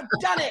now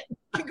done it.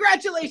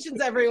 Congratulations,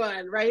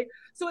 everyone, right?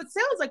 So it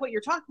sounds like what you're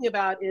talking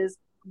about is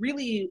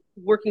really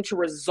working to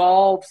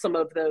resolve some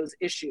of those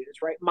issues,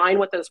 right? Mine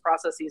what those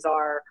processes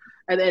are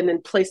and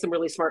then place some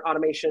really smart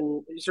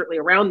automation certainly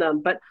around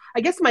them. But I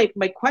guess my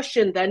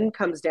question then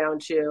comes down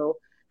to,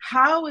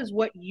 how is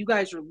what you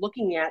guys are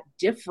looking at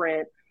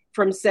different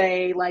from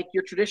say like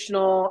your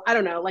traditional, I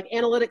don't know, like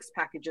analytics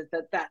packages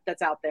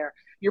that's out there,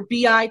 your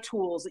BI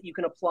tools that you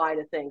can apply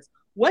to things.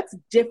 What's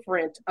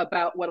different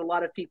about what a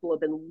lot of people have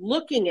been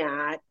looking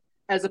at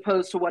as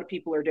opposed to what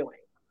people are doing?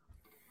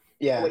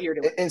 Yeah, what you're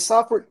doing in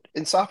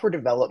software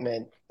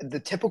development, the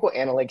typical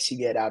analytics you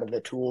get out of the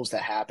tools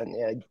that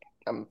happen.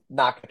 I'm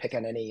not going to pick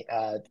on any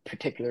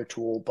particular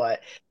tool,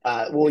 but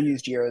we'll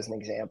use Jira as an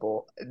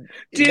example.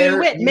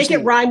 Make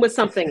it rhyme with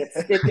something.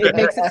 It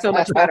makes it so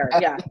much better.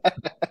 Yeah.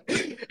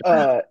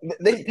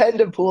 They tend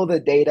to pull the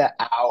data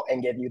out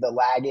and give you the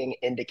lagging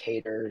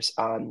indicators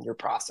on your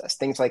process,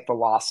 things like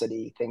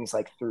velocity, things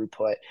like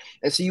throughput.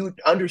 And so you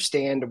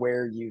understand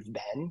where you've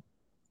been.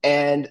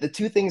 And the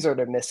two things that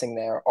are missing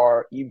there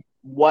are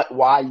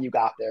why you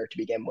got there to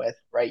begin with,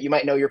 right? You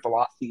might know your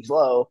velocity is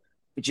low,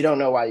 but you don't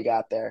know why you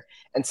got there.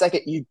 And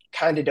second, you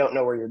kind of don't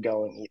know where you're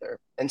going either.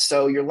 And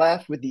so you're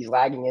left with these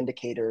lagging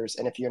indicators.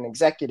 And if you're an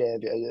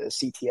executive, a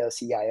CTO,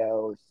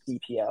 CIO,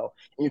 CPO,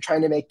 and you're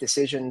trying to make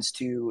decisions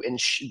to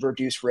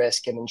reduce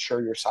risk and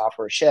ensure your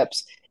software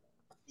ships,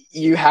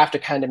 you have to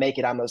kind of make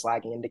it on those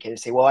lagging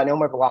indicators. Say, well, I know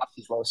my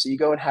velocity is low. So you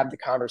go and have the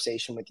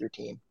conversation with your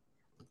team.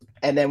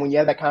 And then when you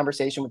have that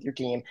conversation with your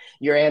team,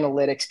 your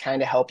analytics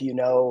kind of help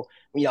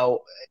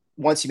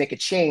once you make a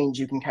change,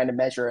 you can kind of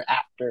measure it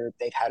after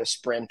they've had a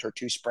sprint or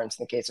 2 sprints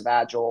in the case of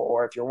Agile,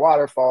 or if you're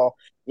waterfall,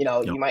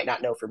 you might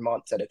not know for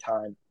months at a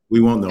time. We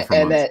won't know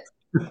for months.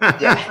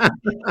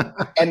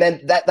 And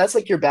then that's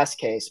like your best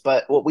case.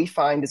 But what we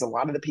find is a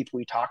lot of the people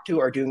we talk to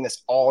are doing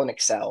this all in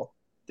Excel.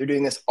 They're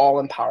doing this all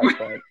in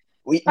PowerPoint.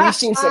 I've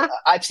seen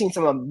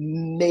some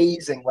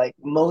amazing, like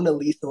Mona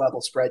Lisa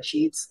level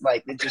spreadsheets,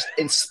 like just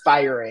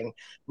inspiring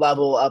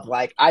level of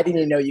like, I didn't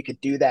even know you could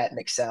do that in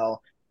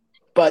Excel.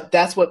 But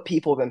that's what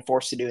people have been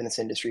forced to do in this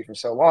industry for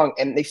so long.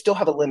 And they still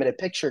have a limited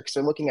picture because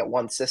they're looking at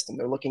one system.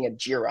 They're looking at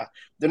Jira.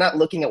 They're not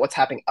looking at what's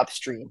happening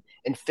upstream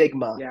in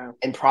Figma,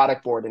 in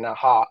Product Board, in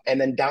AHA, and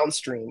then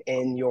downstream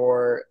in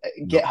your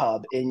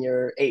GitHub, in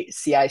your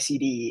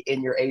CI/CD,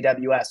 in your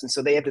AWS. And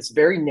so they have this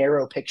very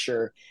narrow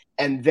picture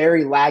and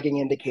very lagging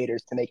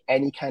indicators to make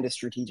any kind of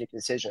strategic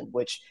decision,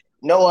 which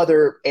no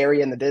other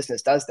area in the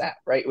business does that,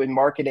 right? In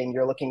marketing,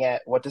 you're looking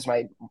at what does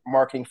my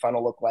marketing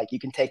funnel look like? You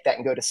can take that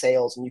and go to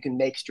sales and you can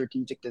make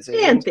strategic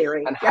decisions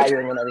on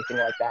hiring and everything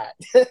like that.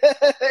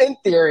 In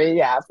theory,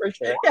 yeah, for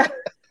sure. Yeah.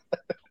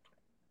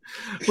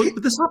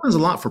 But this happens a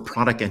lot for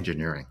product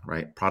engineering,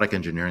 right? Product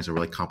engineering is a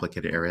really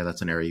complicated area.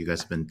 That's an area you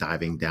guys have been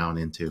diving down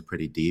into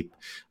pretty deep.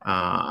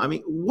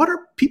 What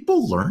are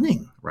people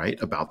learning,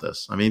 right, about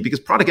this?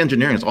 Because product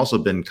engineering has also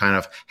been kind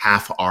of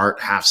half art,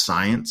 half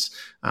science.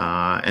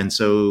 And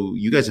so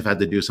you guys have had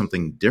to do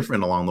something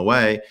different along the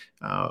way.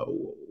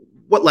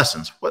 What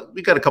lessons?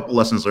 We got a couple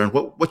lessons learned.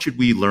 What should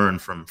we learn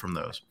from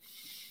those?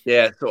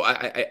 Yeah, so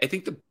I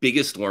think the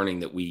biggest learning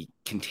that we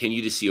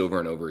continue to see over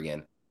and over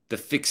again, the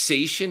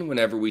fixation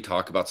whenever we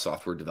talk about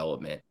software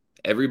development,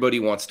 everybody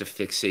wants to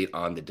fixate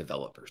on the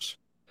developers.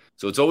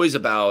 So it's always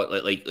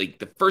about like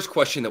the first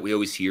question that we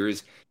always hear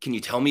is, can you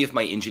tell me if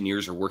my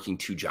engineers are working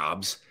 2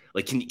 jobs?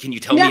 Like, can you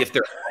tell me if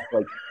they're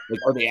like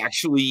are they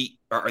actually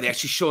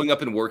showing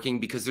up and working?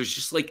 Because there's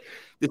just like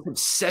this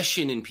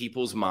obsession in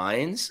people's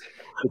minds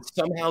that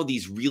somehow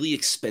these really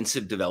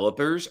expensive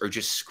developers are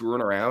just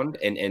screwing around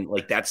and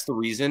like that's the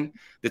reason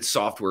that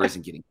software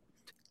isn't getting.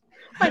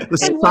 I'm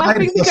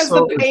laughing because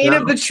the pain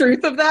of the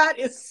truth of that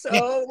is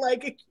so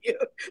like acute.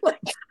 Like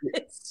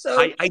it's so.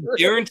 I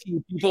guarantee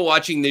you, people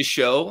watching this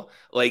show,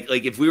 like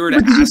if we were to.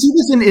 But did you see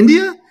this in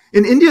India?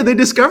 In India, they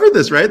discovered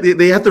this, right?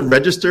 They have to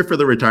register for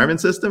the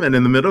retirement system, and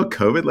in the middle of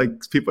COVID, like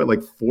people had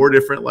like 4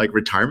 different like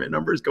retirement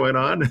numbers going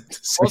on. Wall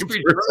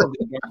Street Journal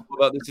did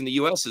about this in the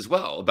U.S. as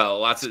well, about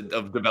lots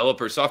of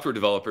developers, software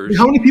developers.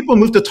 How many people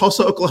moved to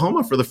Tulsa,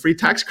 Oklahoma for the free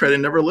tax credit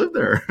and never lived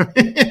there?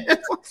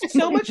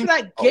 So much for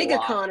that gig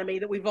economy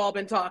that we've all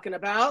been talking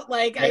about.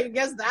 Like, I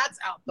guess that's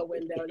out the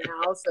window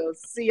now. So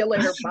see you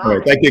later. Bye.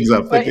 Right, that gig's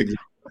up.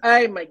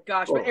 Oh my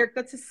gosh, but Eric,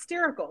 that's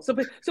hysterical. So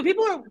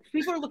people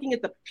are looking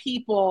at the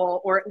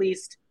people, or at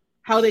least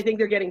how they think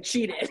they're getting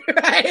cheated,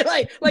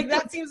 right? Like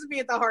that seems to be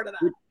at the heart of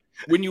that.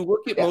 When you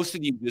look at most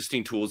of the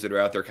existing tools that are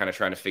out there kind of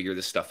trying to figure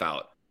this stuff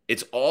out,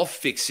 it's all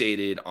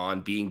fixated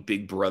on being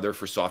big brother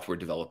for software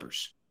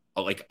developers.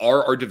 Like,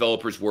 are our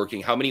developers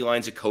working? How many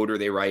lines of code are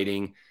they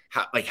writing?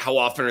 How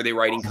often are they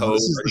writing code?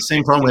 This is the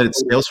same problem with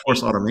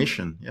Salesforce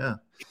automation. Yeah.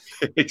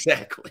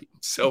 Exactly.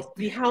 So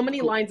how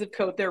many lines of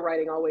code they're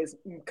writing always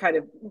kind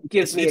of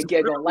gives me a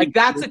giggle. Like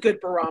that's a good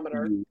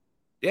barometer.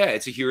 Yeah,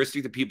 it's a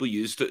heuristic that people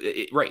use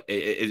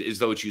as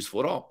though it's useful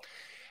at all.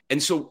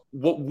 And so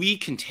what we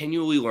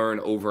continually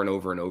learn over and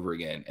over and over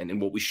again, and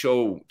what we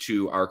show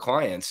to our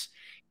clients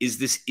is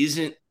this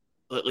isn't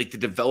like the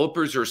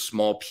developers are a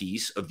small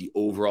piece of the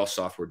overall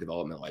software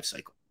development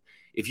lifecycle.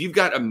 If you've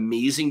got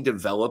amazing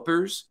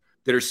developers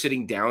that are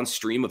sitting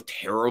downstream of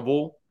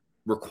terrible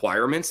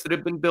requirements that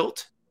have been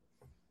built,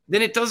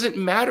 then it doesn't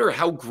matter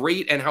how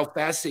great and how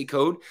fast they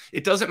code.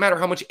 It doesn't matter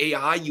how much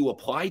AI you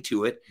apply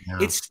to it. Yeah.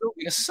 It's still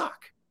going to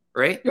suck,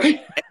 right?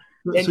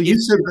 And so you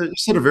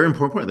said a very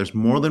important point. There's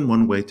more than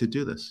one way to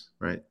do this,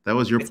 right? That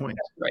was your point.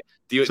 Right.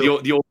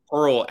 The old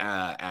Pearl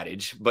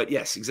adage, but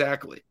yes,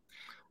 exactly.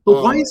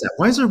 But why is that?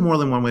 Why is there more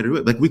than one way to do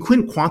it? Like, we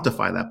couldn't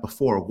quantify that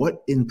before.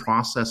 What in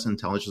process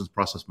intelligence,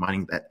 process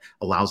mining that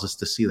allows us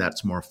to see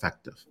that's more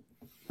effective?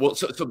 Well,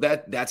 so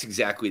that's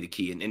exactly the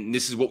key. And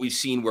this is what we've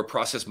seen where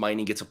process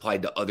mining gets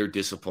applied to other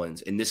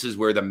disciplines. And this is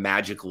where the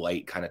magic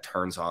light kind of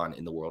turns on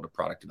in the world of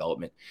product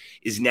development,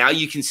 is now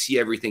you can see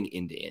everything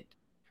end to end.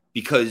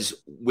 Because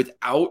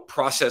without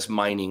process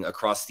mining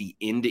across the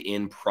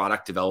end-to-end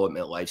product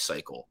development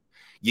lifecycle,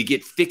 you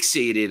get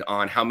fixated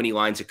on how many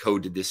lines of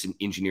code did this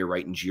engineer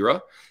write in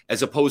Jira,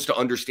 as opposed to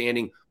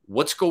understanding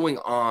what's going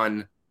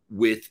on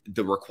with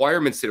the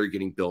requirements that are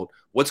getting built,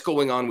 what's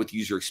going on with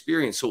user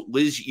experience. So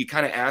Liz, you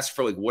kind of asked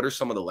for like, what are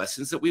some of the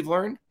lessons that we've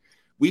learned?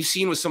 We've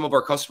seen with some of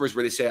our customers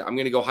where they say, I'm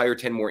going to go hire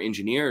 10 more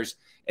engineers.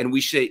 And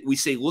we say,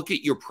 look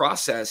at your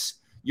process.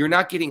 You're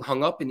not getting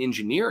hung up in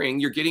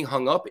engineering. You're getting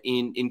hung up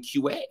in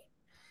QA.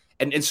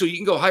 And so you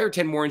can go hire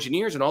 10 more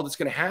engineers, and all that's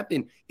going to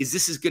happen is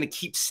this is going to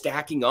keep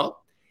stacking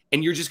up,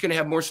 and you're just going to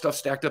have more stuff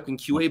stacked up in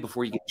QA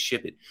before you get to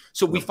ship it.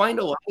 So we find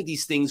a lot of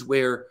these things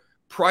where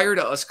prior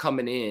to us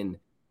coming in,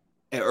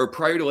 or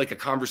prior to like a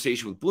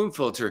conversation with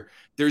Bloomfilter,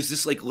 there's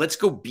this like, let's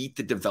go beat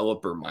the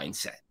developer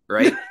mindset,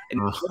 right?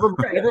 And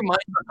never mind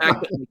the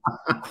fact that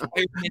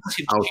requirements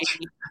have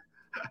changed.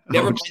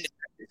 Never mind the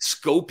fact that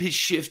scope has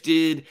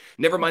shifted.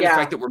 Never mind the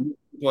fact that we're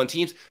on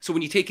teams. So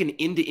when you take an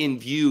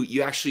end-to-end view,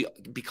 you actually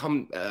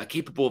become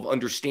capable of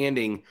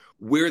understanding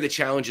where the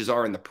challenges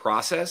are in the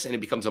process, and it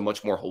becomes a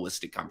much more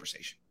holistic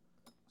conversation.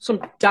 So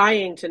I'm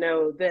dying to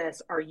know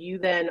this. Are you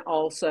then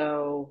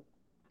also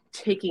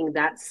taking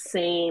that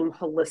same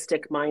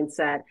holistic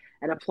mindset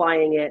and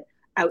applying it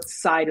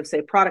outside of,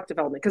 say, product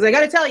development? Because I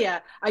got to tell you,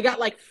 I got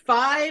like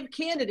 5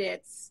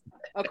 candidates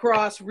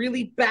across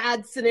really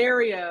bad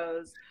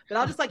scenarios, but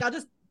I'll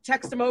just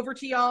text them over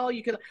to y'all.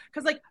 You can,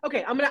 because like,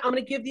 okay, I'm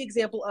gonna give the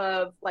example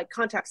of like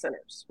contact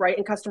centers, right?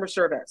 And customer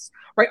service,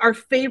 right? Our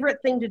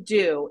favorite thing to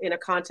do in a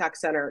contact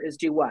center is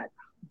do what?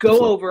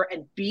 Go over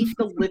and beat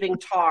the living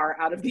tar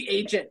out of the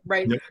agent,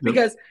 right?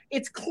 Because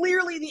it's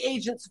clearly the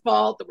agent's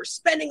fault that we're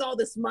spending all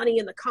this money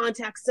in the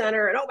contact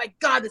center, and oh my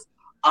God, this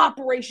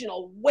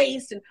operational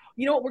waste. And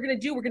you know what we're going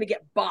to do? We're going to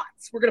get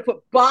bots. We're going to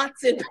put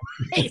bots in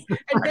place.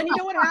 And then you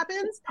know what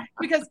happens?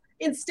 Because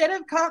instead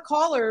of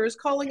callers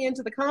calling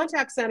into the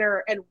contact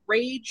center and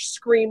rage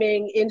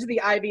screaming into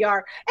the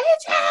IVR,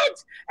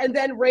 agent, and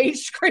then rage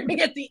screaming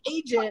at the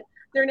agent,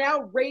 they're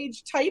now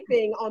rage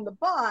typing on the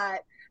bot.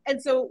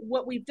 And so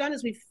what we've done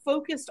is we've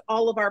focused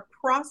all of our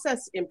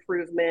process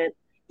improvement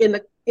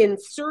in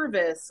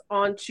service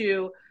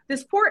onto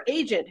this poor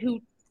agent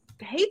who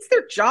hates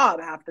their job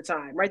half the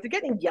time, right? They're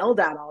getting yelled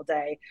at all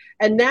day.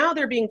 And now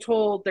they're being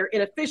told they're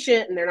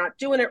inefficient and they're not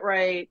doing it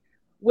right.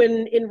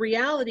 When in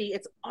reality,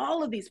 it's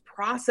all of these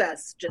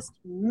process just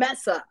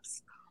mess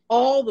ups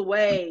all the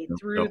way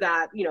through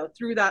that,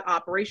 through that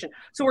operation.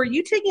 So are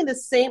you taking the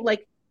same,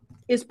 like,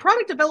 is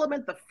product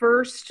development the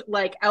first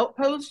like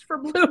outpost for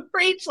Blue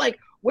Reach? Like,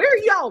 where are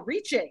y'all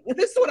reaching?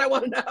 This is what I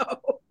want to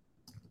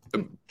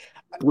know.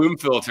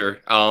 Bloomfilter,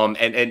 and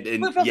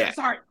Bloomfilter, yeah,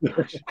 sorry.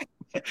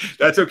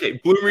 That's okay.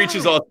 Blue Reach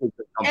is also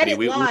a company.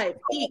 Edit live,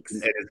 Eeks,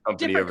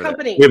 different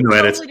company. We have no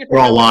edits. We're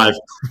all live.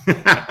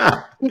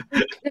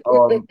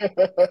 So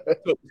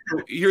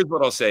here's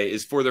what I'll say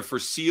is, for the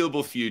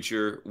foreseeable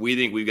future, we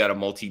think we've got a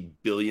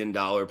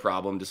multi-billion-dollar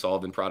problem to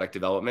solve in product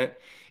development.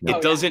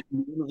 It doesn't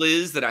mean,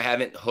 Liz, that I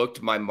haven't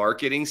hooked my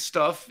marketing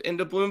stuff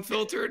into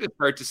Bloomfilter to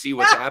start to see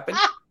what's happened,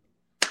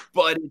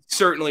 but it's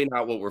certainly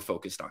not what we're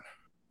focused on.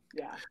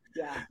 Yeah.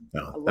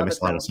 No, that makes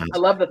a lot of sense. I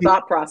love the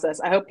thought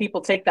process. I hope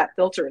people take that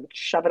filter and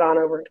shove it on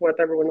over into what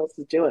everyone else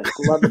is doing.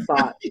 I love the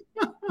thought.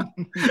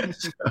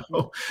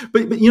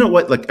 But you know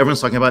what? Like, everyone's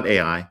talking about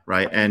AI,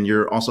 right? And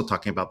you're also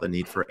talking about the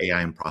need for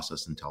AI and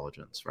process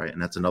intelligence, right?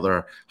 And that's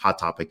another hot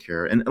topic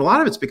here. And a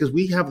lot of it's because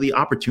we have the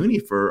opportunity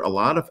for a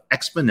lot of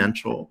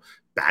exponential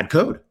bad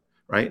code.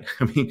 Right?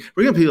 I mean,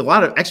 we're going to be a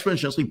lot of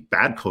exponentially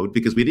bad code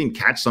because we didn't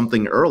catch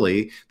something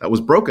early that was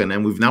broken,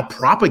 and we've now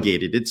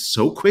propagated it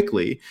so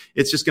quickly.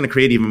 It's just going to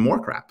create even more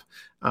crap.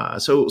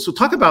 So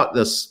talk about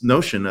this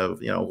notion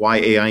of why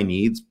AI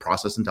needs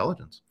process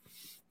intelligence.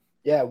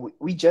 Yeah,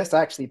 we just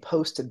actually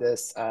posted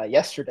this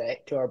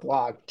yesterday to our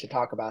blog to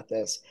talk about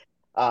this.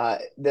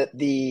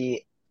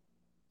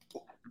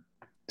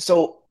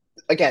 So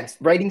again,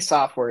 writing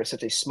software is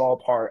such a small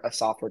part of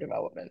software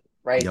development.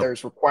 Right. Yep.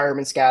 There's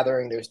requirements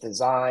gathering, there's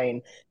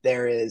design,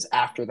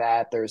 after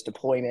that, there's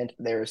deployment,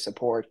 there's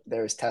support,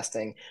 there's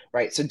testing.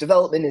 Right. So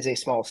development is a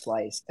small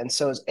slice. And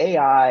so as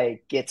AI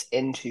gets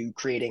into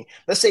creating,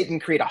 let's say you can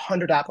create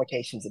 100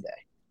 applications a day.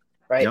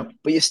 Right. Yep.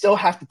 But you still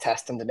have to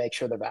test them to make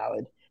sure they're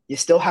valid. You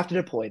still have to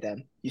deploy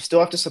them. You still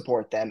have to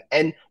support them.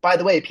 And by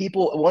the way,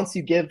 people, once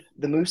you give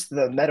the moose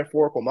the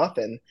metaphorical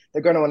muffin,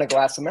 they're going to want a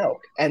glass of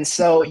milk. And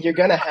so you're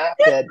going to have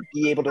to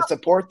be able to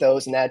support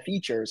those and add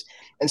features.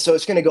 And so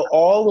it's going to go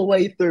all the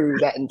way through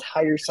that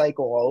entire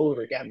cycle all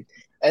over again.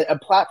 And a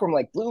platform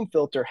like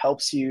Bloomfilter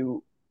helps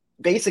you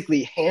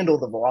basically handle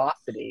the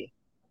velocity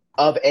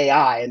of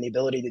AI and the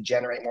ability to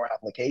generate more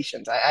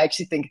applications. I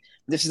actually think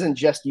this isn't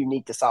just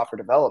unique to software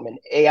development.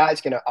 AI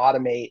is going to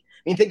automate.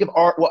 I mean, think of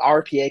what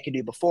RPA could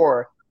do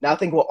before. Now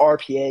think what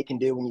RPA can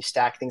do when you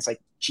stack things like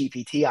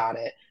GPT on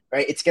it,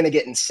 right? It's going to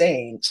get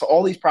insane. So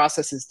all these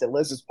processes, to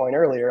Liz's point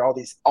earlier, all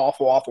these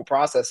awful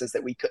processes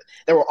that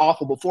were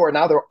awful before,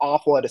 now they're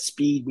awful at a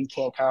speed we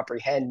can't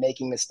comprehend,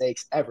 making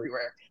mistakes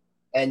everywhere.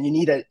 And you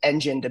need an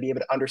engine to be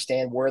able to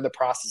understand where the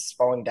process is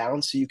falling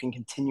down so you can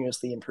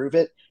continuously improve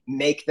it,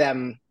 make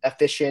them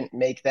efficient,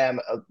 make them,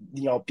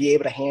 be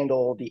able to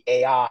handle the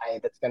AI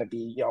that's going to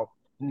be,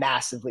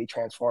 massively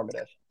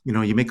transformative.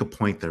 You make a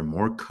point there.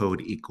 More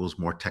code equals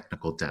more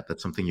technical debt.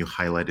 That's something you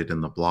highlighted in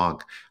the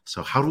blog.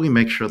 So how do we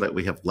make sure that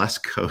we have less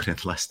code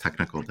and less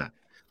technical debt?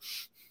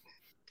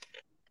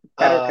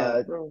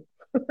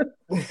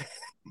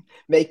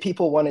 Make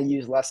people want to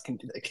use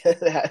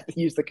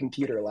use the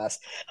computer less.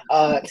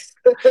 No,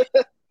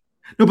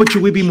 but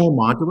should we be more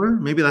modular?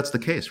 Maybe that's the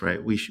case,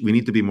 right? We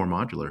need to be more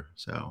modular.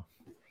 So,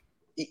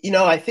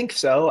 I think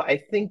so. I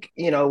think,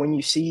 when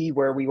you see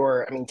where we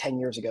were, 10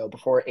 years ago,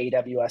 before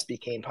AWS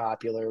became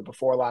popular,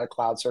 before a lot of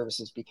cloud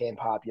services became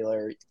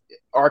popular,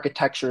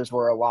 architectures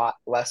were a lot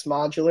less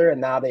modular, and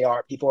now they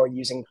are. People are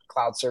using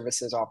cloud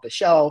services off the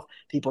shelf.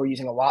 People are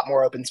using a lot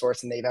more open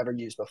source than they've ever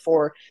used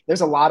before.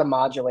 There's a lot of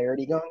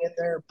modularity going in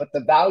there, but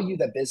the value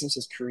that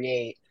businesses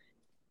create,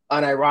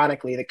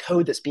 unironically, the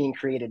code that's being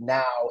created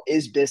now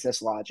is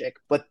business logic,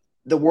 but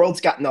the world's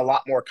gotten a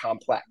lot more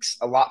complex,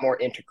 a lot more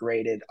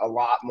integrated, a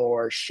lot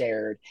more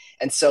shared.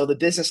 And so the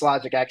business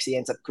logic actually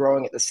ends up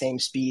growing at the same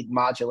speed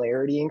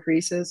modularity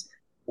increases.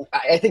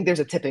 I think there's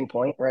a tipping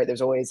point, right?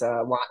 There's always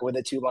a lot where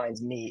the two lines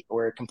meet,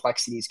 where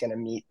complexity is going to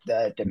meet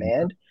the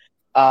demand.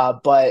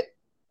 But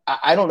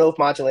I don't know if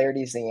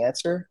modularity is the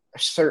answer.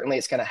 Certainly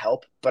it's going to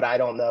help, but I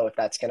don't know if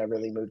that's going to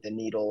really move the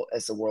needle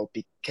as the world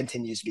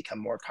continues to become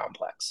more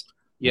complex.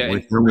 Yeah.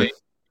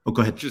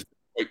 Go ahead. Just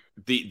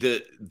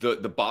the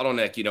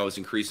bottleneck, is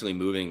increasingly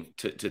moving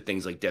to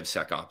things like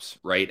DevSecOps,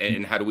 right?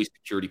 And how do we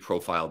security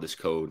profile this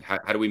code? How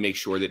do we make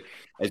sure that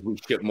as we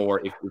ship more,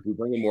 if we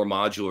bring in more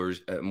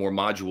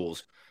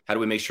modules, how do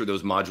we make sure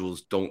those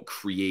modules don't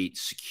create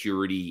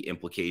security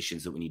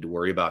implications that we need to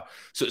worry about?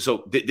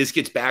 So this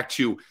gets back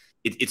to,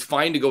 it's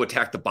fine to go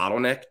attack the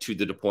bottleneck to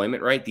the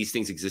deployment, right? These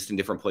things exist in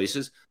different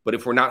places. But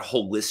if we're not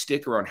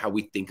holistic around how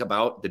we think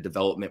about the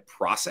development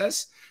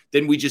process,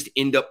 then we just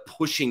end up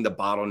pushing the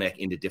bottleneck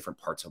into different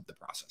parts of the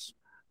process.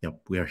 Yep.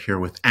 We are here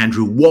with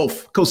Andrew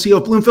Wolfe, co-CEO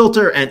of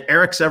Bloomfilter, and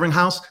Erik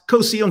Severinghaus,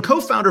 co-CEO and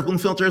co-founder of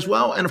Bloomfilter as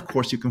well. And of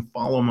course, you can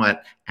follow him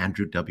at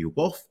Andrew W.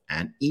 Wolfe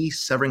and E.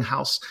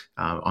 Severinghaus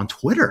on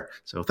Twitter.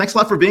 So thanks a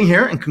lot for being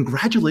here, and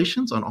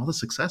congratulations on all the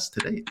success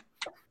today.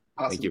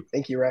 Awesome. Thank you.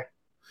 Thank you, Ray.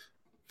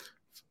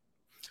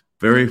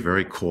 Very,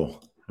 very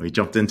cool. We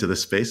jumped into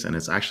this space, and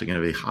it's actually going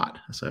to be hot.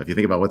 So if you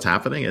think about what's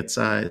happening, it's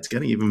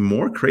getting even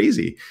more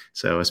crazy.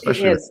 So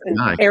especially it is.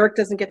 And Erik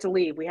doesn't get to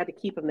leave. We had to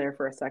keep him there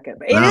for a second,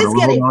 but it is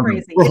getting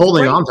crazy. We're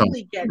holding on to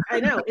him. I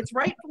know it's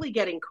rightfully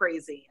getting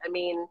crazy.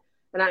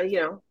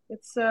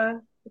 It's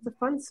a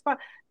fun spot.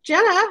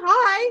 Jenna,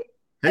 hi.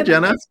 Hey,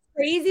 Jenna. It's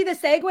crazy the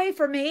segue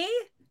for me.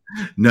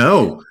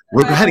 No,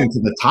 we're heading to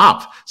the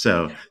top.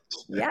 So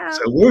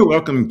we're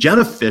welcoming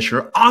Jenna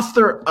Fisher,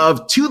 author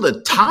of To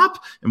the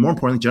Top. And more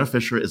importantly, Jenna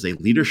Fisher is a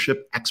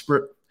leadership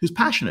expert who's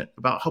passionate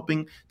about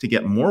helping to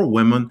get more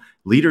women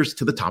leaders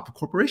to the top of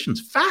corporations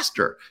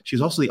faster.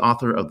 She's also the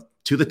author of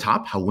To the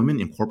Top, How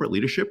Women in Corporate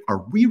Leadership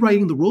Are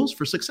Rewriting the Rules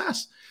for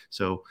Success.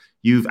 So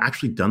you've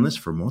actually done this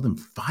for more than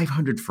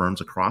 500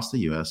 firms across the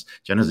US.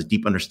 Jen has a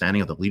deep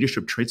understanding of the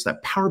leadership traits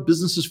that power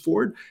businesses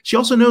forward. She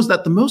also knows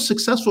that the most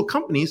successful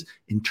companies,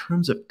 in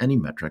terms of any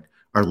metric,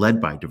 are led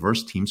by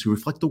diverse teams who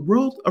reflect the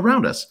world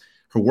around us.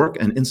 Her work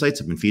and insights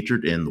have been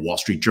featured in the Wall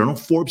Street Journal,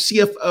 Forbes,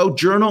 CFO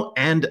Journal,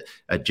 and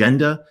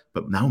Agenda,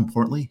 but now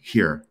importantly,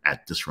 here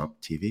at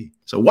DisrupTV.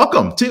 So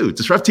welcome to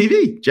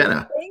DisrupTV,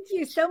 Jenna. Thank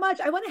you so much.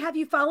 I want to have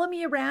you follow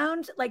me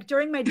around like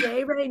during my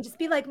day, Ray, and just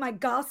be like my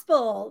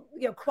gospel,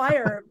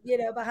 choir,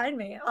 behind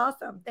me.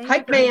 Awesome.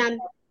 Hype man.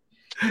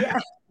 Yeah.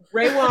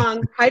 Ray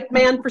Wang, hype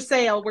man for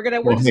sale. We're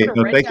gonna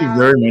thank you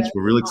very much.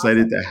 We're really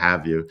excited to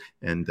have you.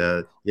 And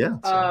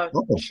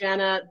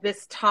Jenna,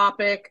 this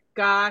topic,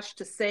 gosh,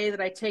 to say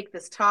that I take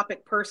this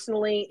topic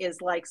personally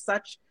is like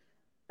such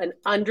an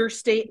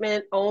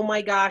understatement. Oh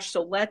my gosh.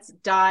 So let's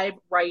dive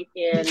right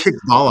in. You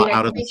kicked Vala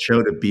out of the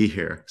show to be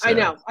here. So. I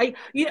know.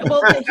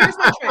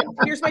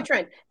 Here's my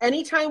trend.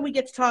 Anytime we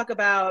get to talk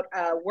about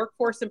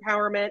workforce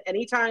empowerment,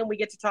 anytime we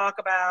get to talk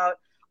about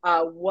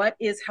what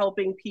is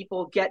helping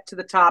people get to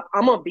the top,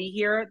 I'm going to be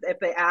here if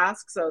they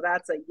ask. So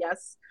that's a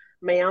yes,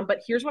 ma'am.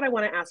 But here's what I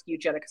want to ask you,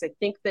 Jenna, because I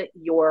think that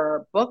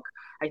your book,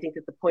 I think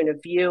that the point of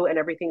view and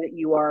everything that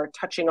you are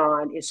touching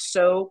on is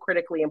so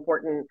critically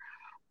important.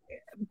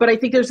 But I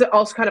think there's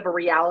also kind of a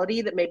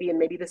reality that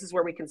maybe this is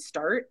where we can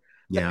start.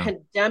 Yeah. The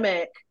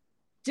pandemic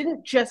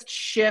didn't just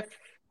shift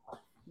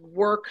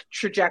work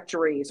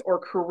trajectories or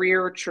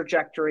career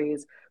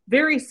trajectories.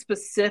 Very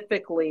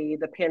specifically,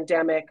 the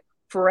pandemic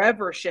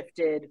forever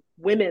shifted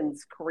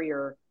women's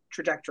career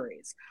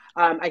trajectories.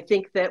 I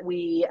think that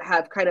we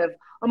have kind of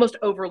almost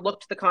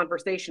overlooked the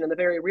conversation, and the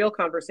very real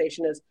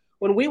conversation is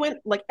when we went,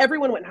 like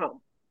everyone went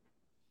home,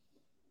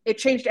 it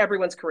changed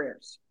everyone's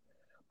careers.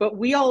 But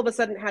we all of a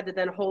sudden had to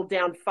then hold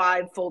down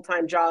 5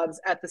 full-time jobs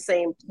at the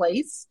same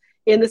place,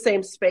 in the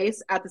same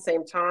space, at the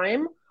same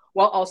time,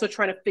 while also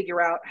trying to figure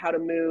out how to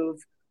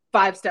move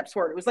 5 steps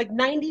forward. It was like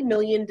 90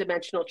 million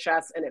dimensional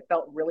chess, and it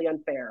felt really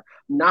unfair.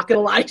 I'm not going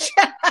to lie.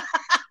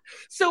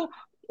 So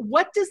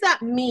what does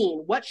that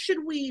mean? What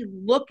should we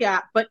look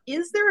at? But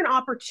is there an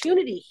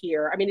opportunity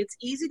here? I mean, it's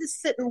easy to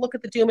sit and look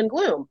at the doom and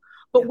gloom,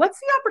 but what's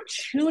the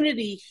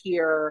opportunity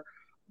here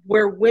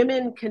where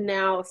women can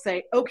now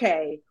say,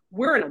 okay,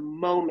 we're in a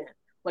moment.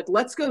 Like,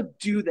 let's go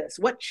do this.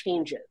 What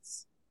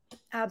changes?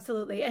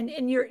 Absolutely.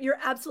 And you're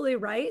absolutely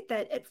right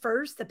that at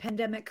first the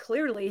pandemic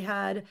clearly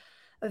had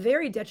a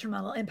very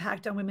detrimental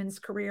impact on women's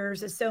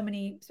careers, as so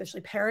many, especially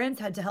parents,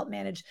 had to help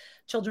manage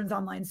children's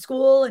online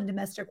school, and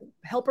domestic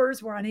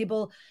helpers were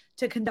unable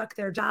to conduct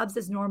their jobs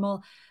as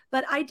normal.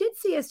 But I did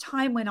see, as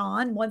time went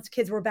on, once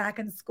kids were back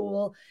in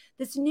school,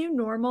 this new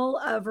normal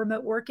of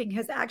remote working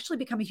has actually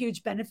become a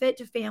huge benefit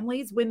to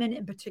families, women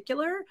in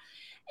particular.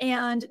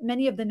 And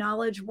many of the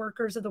knowledge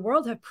workers of the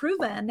world have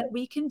proven that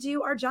we can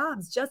do our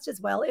jobs just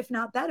as well, if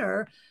not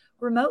better,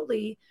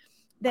 remotely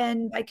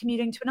than by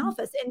commuting to an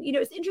office. And, you know,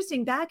 it's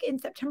interesting, back in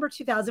September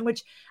 2000,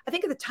 which I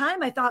think at the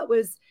time I thought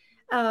was,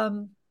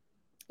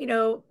 you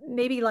know,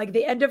 maybe like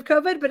the end of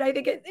COVID, but I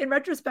think in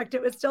retrospect,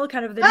 it was still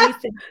kind of the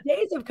nascent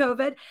days of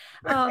COVID,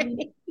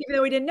 even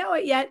though we didn't know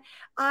it yet.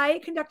 I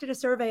conducted a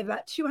survey of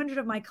about 200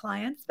 of my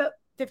clients, about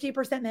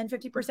 50% men,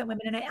 50%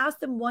 women. And I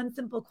asked them one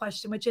simple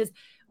question, which is,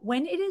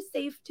 when it is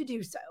safe to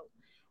do so,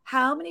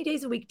 how many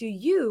days a week do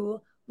you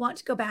want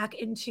to go back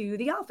into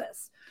the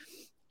office?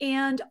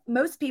 And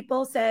most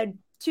people said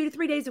 2 to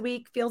 3 days a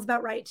week feels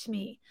about right to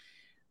me.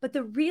 But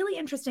the really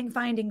interesting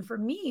finding for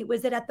me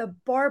was that at the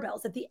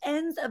barbells, at the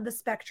ends of the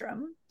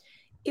spectrum,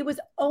 it was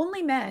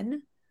only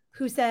men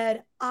who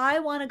said, I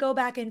want to go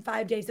back in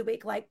 5 days a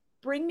week. Like,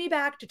 bring me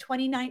back to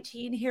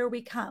 2019. Here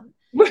we come.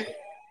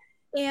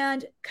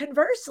 And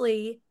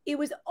conversely, it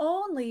was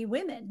only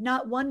women,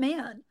 not one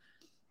man,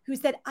 who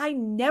said, I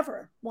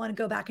never want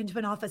to go back into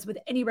an office with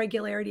any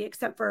regularity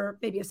except for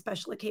maybe a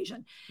special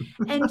occasion.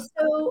 And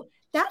so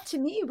that to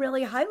me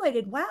really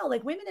highlighted, wow,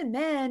 like women and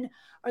men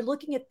are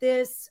looking at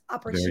this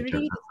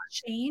opportunity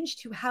to change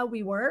to how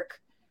we work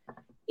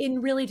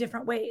in really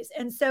different ways.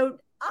 And so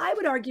I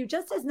would argue,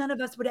 just as none of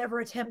us would ever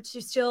attempt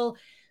to still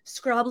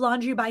scrub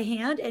laundry by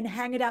hand and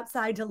hang it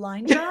outside to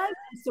line dry,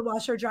 since the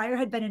washer dryer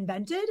had been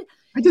invented.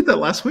 I did that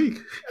last week.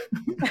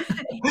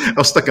 I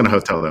was stuck in a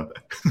hotel though.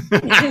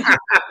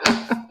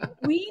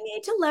 We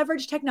need to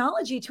leverage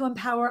technology to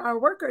empower our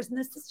workers. And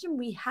the system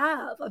we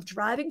have of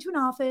driving to an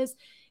office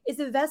is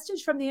a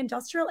vestige from the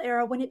industrial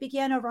era, when it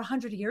began over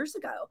 100 years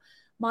ago,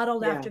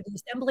 modeled after the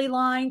assembly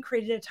line,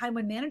 created at a time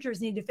when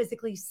managers needed to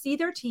physically see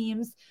their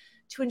teams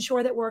to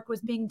ensure that work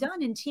was being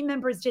done. And team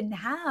members didn't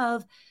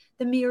have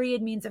the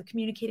myriad means of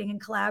communicating and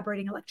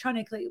collaborating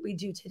electronically we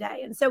do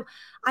today. And so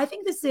I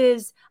think this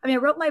is, I mean, I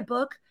wrote my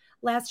book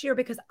last year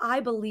because I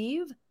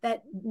believe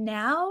that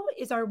now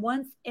is our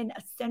once in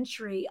a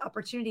century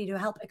opportunity to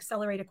help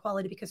accelerate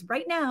equality. Because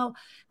right now,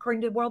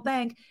 according to the World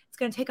Bank, it's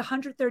going to take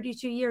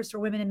 132 years for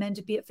women and men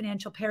to be at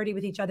financial parity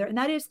with each other. And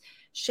that is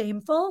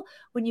shameful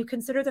when you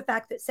consider the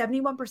fact that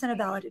 71% of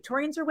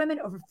valedictorians are women,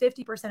 over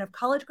 50% of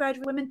college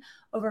graduate women,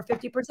 over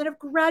 50% of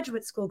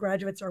graduate school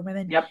graduates are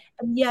women.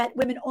 And yet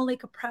women only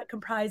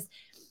comprise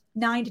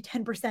 9 to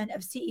 10%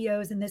 of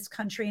CEOs in this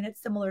country, and it's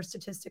similar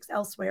statistics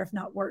elsewhere, if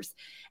not worse.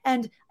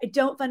 And I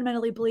don't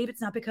fundamentally believe it's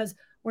not because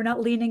we're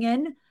not leaning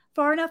in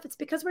far enough. It's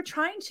because we're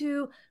trying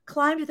to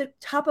climb to the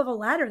top of a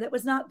ladder that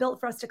was not built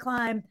for us to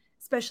climb,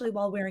 especially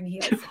while wearing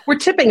heels. We're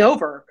tipping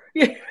over.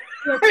 We're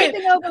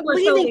tipping over.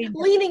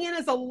 Leaning in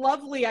is a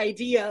lovely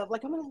idea of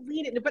like, I'm going to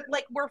lean in, but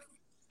like we're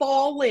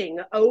falling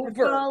over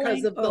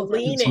because of the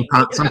leaning.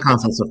 Some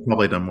concepts have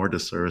probably done more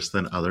disservice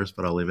than others,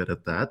 but I'll leave it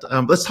at that.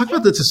 Let's talk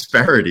about the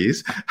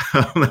disparities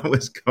that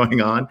was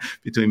going on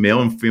between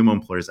male and female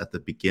employers at the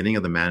beginning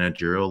of the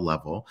managerial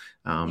level,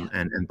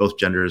 and both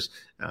genders.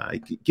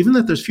 Given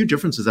that there's few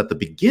differences at the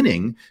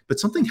beginning, but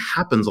something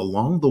happens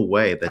along the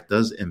way that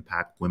does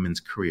impact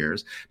women's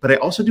careers. But I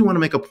also do want to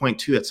make a point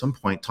too, at some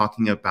point,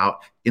 talking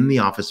about in the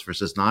office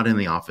versus not in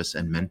the office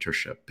and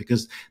mentorship,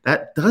 because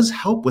that does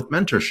help with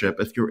mentorship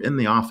if you're in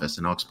the office.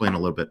 And I'll explain a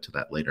little bit to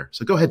that later.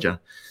 So go ahead, Jenna.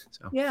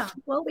 Yeah,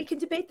 well, we can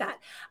debate that.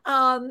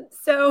 I want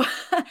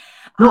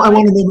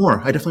to know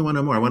more. I definitely want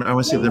to know more. I want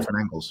to see the different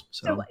angles.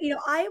 So, you know,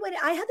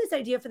 I had this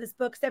idea for this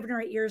book 7 or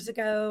 8 years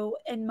ago.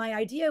 And my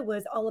idea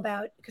was all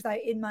about, because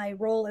in my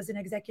role as an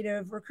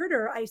executive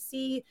recruiter, I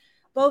see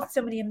both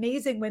so many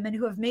amazing women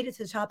who have made it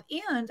to the top.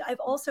 And I've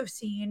also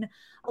seen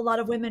a lot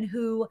of women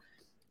who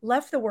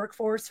left the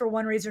workforce for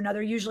one reason or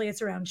another. Usually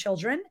it's around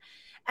children,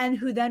 and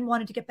who then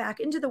wanted to get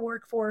back into the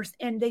workforce.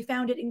 And they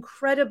found it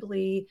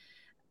incredibly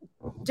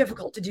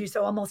difficult to do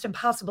so, almost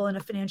impossible in a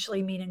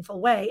financially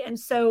meaningful way. And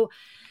so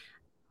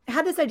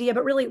had this idea,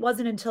 but really it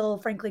wasn't until,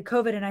 frankly,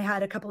 COVID, and I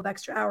had a couple of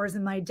extra hours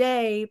in my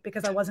day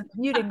because I wasn't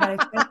commuting, that I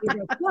finally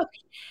wrote the book.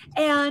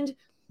 And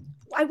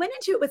I went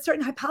into it with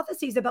certain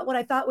hypotheses about what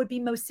I thought would be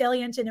most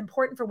salient and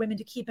important for women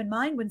to keep in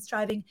mind when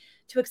striving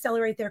to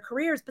accelerate their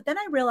careers. But then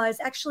I realized,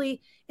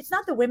 actually, it's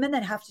not the women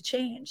that have to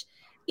change.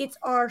 It's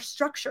our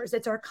structures,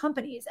 it's our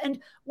companies. And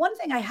one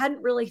thing I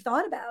hadn't really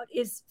thought about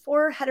is,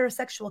 for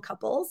heterosexual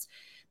couples,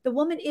 the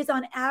woman is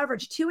on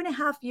average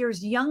 2.5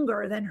 years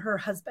younger than her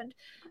husband.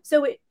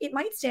 So it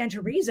might stand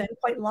to reason,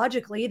 quite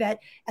logically, that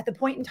at the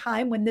point in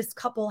time when this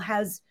couple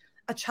has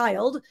a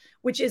child,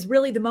 which is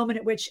really the moment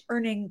at which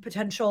earning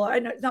potential,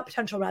 not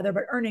potential rather,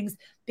 but earnings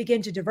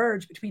begin to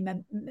diverge between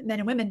men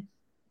and women,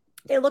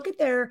 they look at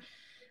their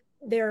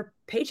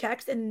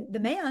paychecks, and the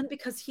man,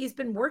 because he's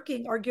been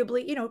working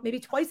arguably,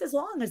 maybe twice as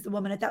long as the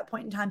woman at that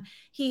point in time,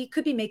 he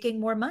could be making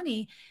more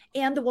money,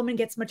 and the woman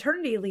gets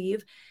maternity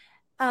leave.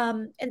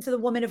 And so the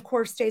woman, of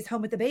course, stays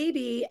home with the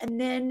baby.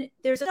 And then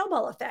there's a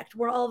snowball effect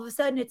where all of a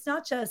sudden it's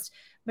not just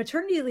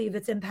maternity leave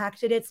that's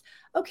impacted. It's,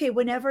 okay,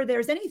 whenever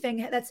there's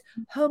anything that's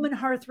home and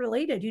hearth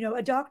related,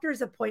 a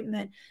doctor's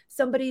appointment,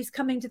 somebody's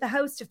coming to the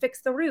house to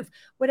fix the roof,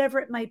 whatever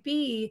it might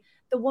be,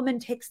 the woman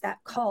takes that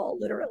call,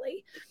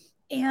 literally.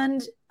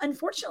 And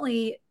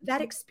unfortunately,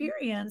 that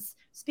experience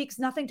speaks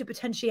nothing to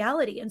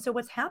potentiality. And so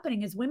what's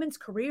happening is women's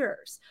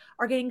careers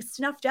are getting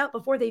snuffed out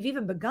before they've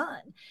even begun.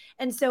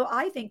 And so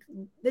I think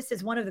this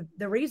is one of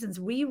the reasons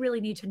we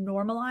really need to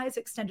normalize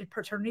extended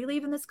paternity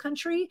leave in this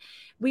country.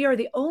 We are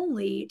the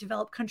only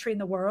developed country in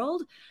the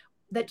world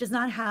that does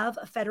not have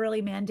a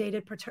federally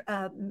mandated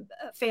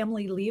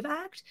Family Leave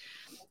Act.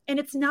 And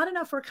it's not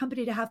enough for a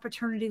company to have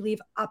paternity leave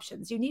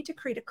options. You need to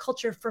create a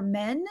culture for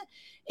men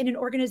in an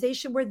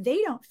organization where they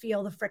don't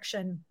feel the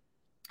friction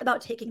about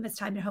taking this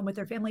time at home with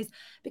their families,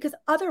 because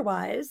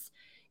otherwise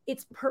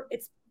it's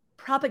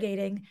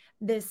propagating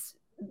this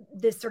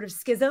sort of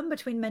schism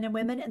between men and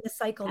women and the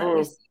cycle that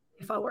we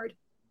see forward.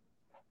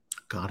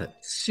 Got it.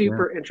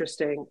 Super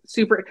interesting.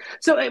 Super.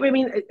 So, I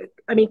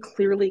mean,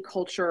 clearly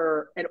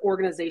culture and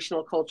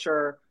organizational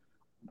culture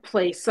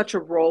play such a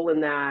role in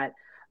that.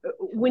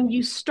 When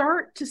you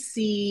start to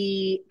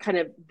see kind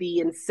of the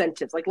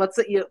incentives, like let's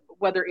say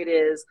whether it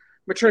is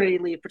maternity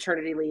leave,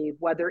 paternity leave,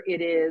 whether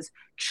it is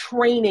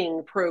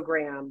training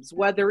programs,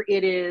 whether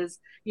it is,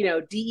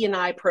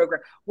 DE&I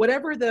program,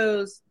 whatever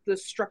the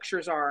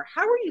structures are,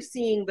 how are you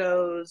seeing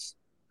those?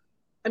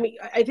 I mean,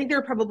 I think there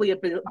are probably a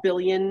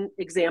billion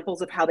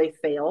examples of how they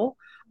fail,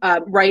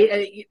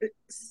 right?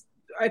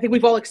 I think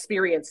we've all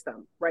experienced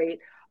them, right?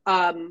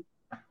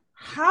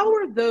 How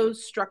are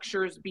those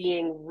structures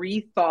being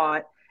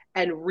rethought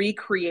and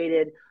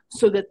recreated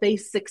so that they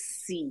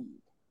succeed?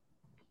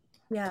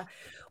 Yeah.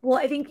 Well,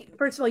 I think,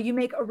 first of all, you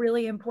make a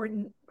really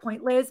important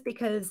point, Liz,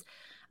 because,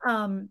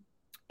 and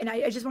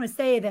I just want to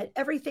say that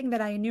everything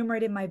that I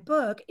enumerate in my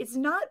book is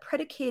not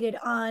predicated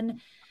on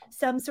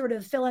some sort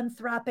of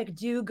philanthropic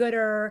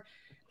do-gooder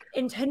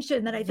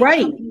intention that I think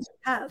companies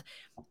have.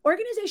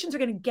 Organizations are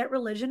going to get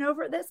religion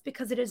over this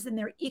because it is in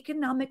their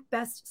economic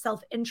best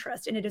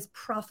self-interest, and it is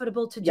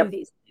profitable to do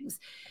these things.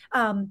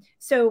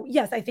 So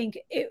yes, I think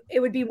it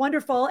would be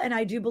wonderful. And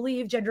I do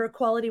believe gender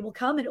equality will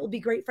come and it will be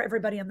great for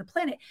everybody on the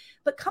planet,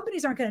 but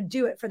companies aren't going to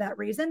do it for that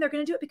reason. They're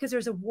going to do it because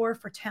there's a war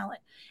for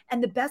talent,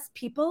 and the best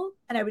people,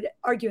 and I would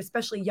argue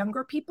especially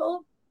younger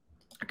people,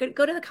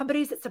 go to the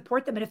companies that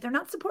support them. And if they're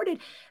not supported,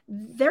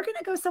 they're going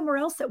to go somewhere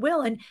else that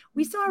will. And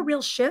we saw a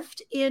real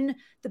shift in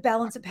the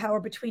balance of power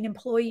between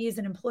employees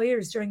and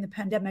employers during the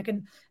pandemic.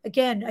 And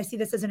again, I see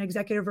this as an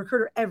executive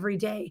recruiter every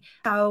day,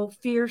 how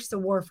fierce the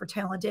war for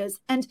talent is.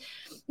 And,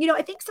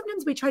 I think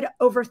sometimes we try to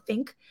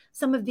overthink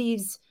some of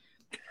these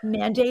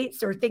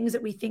mandates or things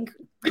that we think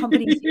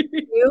companies need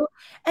to do.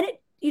 And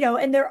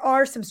and there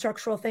are some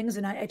structural things,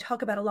 and I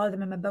talk about a lot of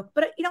them in my book,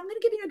 but I'm going to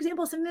give you an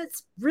example of something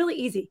that's really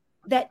easy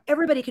that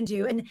everybody can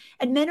do.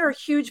 And men are a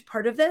huge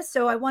part of this.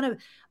 So I want to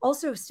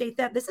also state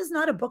that this is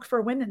not a book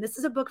for women. This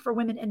is a book for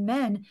women and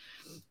men,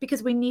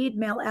 because we need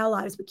male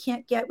allies. We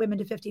can't get women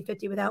to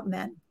 50-50 without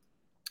men.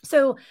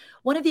 So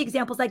one of the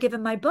examples I give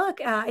in my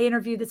book, I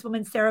interviewed this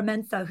woman, Sarah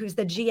Mensah, who's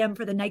the GM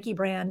for the Nike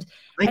brand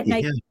at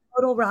Nike,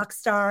 total rock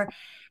star.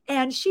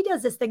 And she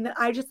does this thing that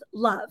I just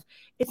love.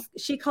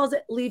 She calls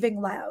it leaving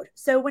loud.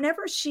 So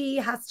whenever she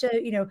has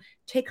to,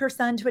 take her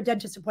son to a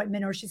dentist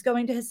appointment, or she's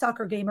going to his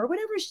soccer game, or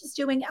whatever she's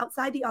doing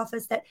outside the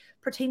office that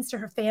pertains to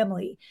her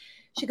family,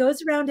 she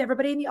goes around to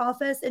everybody in the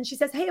office and she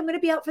says, "Hey, I'm going to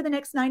be out for the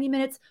next 90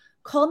 minutes.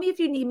 Call me if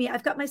you need me.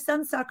 I've got my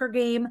son's soccer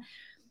game."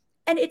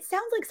 And it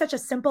sounds like such a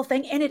simple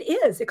thing. And it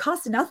is. It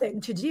costs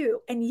nothing to do.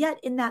 And yet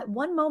in that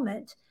one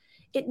moment,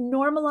 it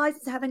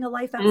normalizes having a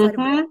life outside of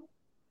work.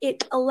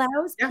 It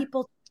allows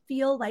people to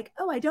feel like,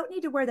 oh, I don't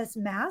need to wear this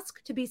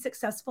mask to be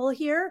successful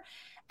here.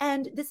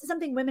 And this is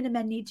something women and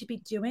men need to be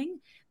doing,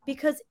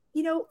 because,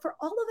 for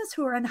all of us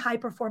who are in high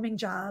performing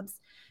jobs,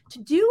 to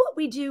do what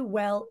we do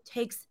well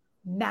takes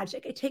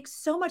magic. It takes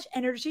so much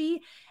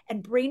energy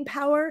and brain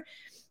power.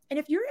 And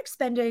if you're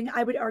expending,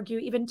 I would argue,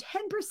 even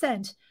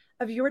 10%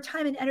 of your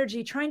time and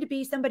energy trying to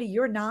be somebody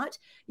you're not,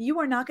 you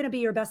are not going to be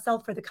your best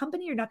self for the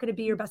company. You're not going to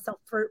be your best self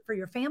for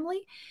your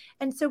family.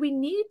 And so we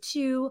need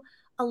to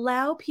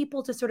allow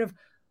people to sort of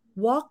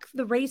walk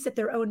the race at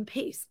their own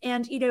pace.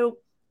 And,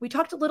 we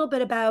talked a little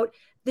bit about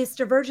this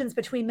divergence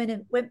between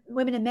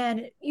women and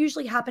men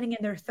usually happening in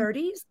their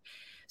 30s.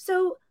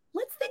 So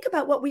let's think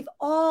about what we've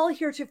all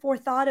heretofore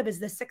thought of as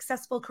the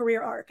successful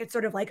career arc. It's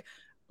sort of like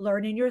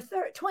learn in your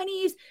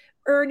 20s,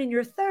 earn in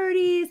your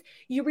 30s.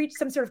 You reach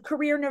some sort of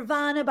career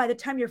nirvana by the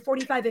time you're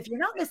 45. If you're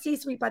not in the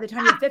C-suite by the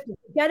time you're 50,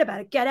 forget about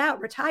it. Get out,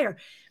 retire.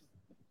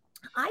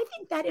 I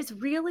think that is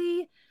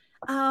really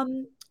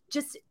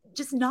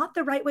just not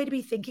the right way to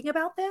be thinking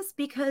about this,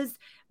 because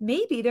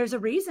maybe there's a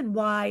reason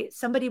why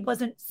somebody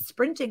wasn't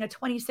sprinting a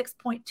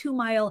 26.2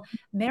 mile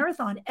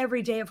marathon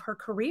every day of her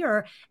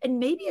career. And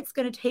maybe it's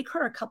going to take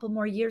her a couple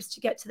more years to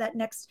get to that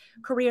next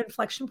career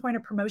inflection point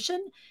of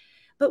promotion.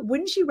 But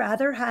wouldn't you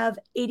rather have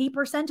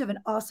 80% of an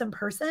awesome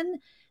person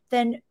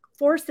than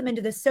force them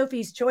into this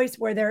Sophie's choice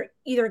where they're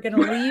either going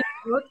to leave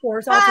the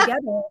workforce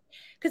altogether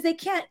because they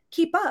can't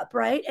keep up,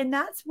 right? And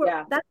that's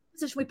where that's the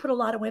position we put a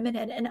lot of women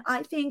in. And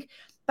I think,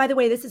 by the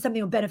way, this is something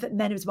that will benefit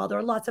men as well. There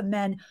are lots of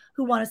men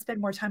who want to spend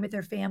more time with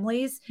their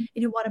families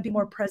and who want to be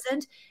more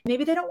present.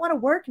 Maybe they don't want to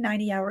work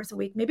 90 hours a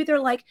week. Maybe they're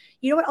like,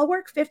 you know what, I'll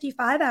work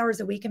 55 hours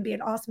a week and be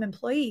an awesome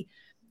employee,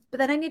 but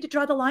then I need to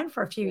draw the line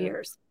for a few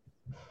years.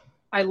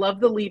 I love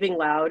the leaving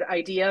loud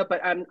idea,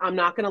 but I'm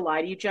not going to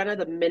lie to you, Jenna.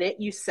 The minute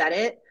you said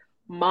it,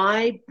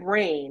 my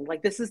brain,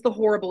 like, this is the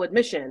horrible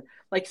admission.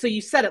 Like, so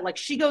you said it, like,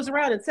 she goes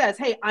around and says,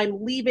 hey,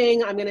 I'm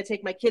leaving. I'm going to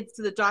take my kids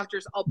to the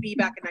doctors. I'll be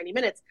back in 90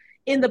 minutes.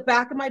 In the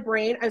back of my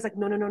brain, I was like,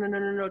 no,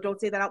 don't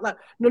say that out loud.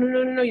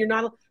 No, you're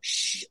not.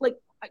 Shh. Like,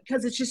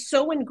 because it's just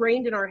so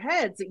ingrained in our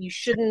heads that you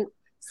shouldn't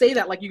say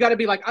that. Like, you got to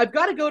be like, I've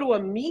got to go to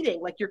a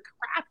meeting. Like, you're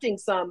crafting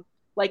some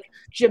like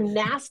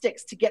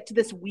gymnastics to get to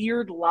this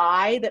weird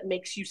lie that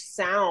makes you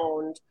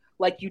sound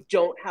like you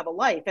don't have a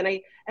life. And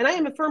I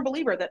am a firm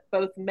believer that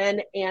both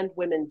men and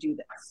women do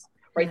this,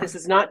 right? Yeah. This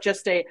is not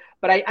just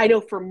but I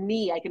know for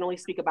me, I can only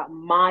speak about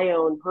my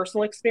own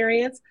personal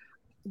experience.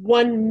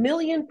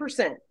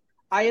 1,000,000%.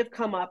 I have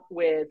come up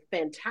with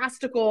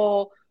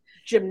fantastical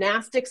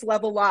gymnastics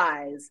level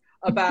lies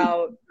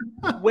about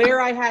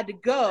where I had to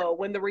go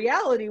when the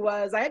reality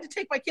was I had to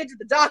take my kid to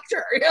the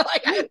doctor.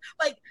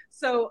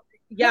 So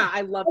yeah,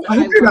 I love that.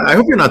 I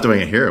hope you're not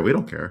doing it here. We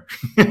don't care.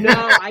 No,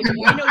 I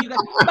know you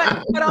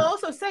guys. But I'll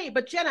also say,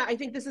 but Jenna, I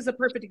think this is a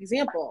perfect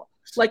example.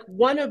 Like,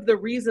 one of the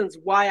reasons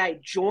why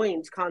I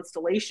joined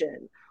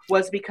Constellation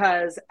was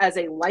because as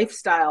a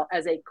lifestyle,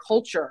 as a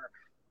culture,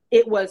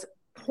 it was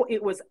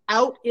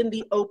out in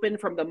the open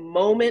from the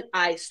moment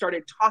I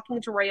started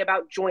talking to Ray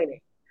about joining,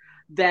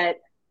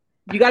 that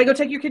you got to go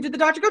take your kid to the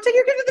doctor. Go take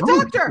your kid to the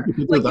doctor.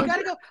 Like, you got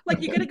to go.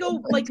 Like, you got to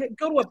go. Like,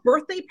 go to a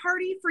birthday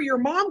party for your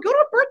mom. Go to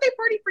a birthday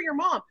party for your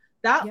mom.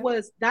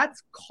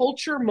 That's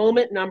culture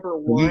moment number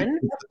one.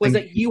 Was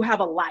that you have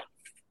a life,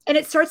 and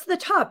it starts at the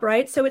top,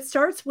 right? So it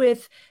starts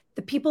with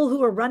the people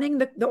who are running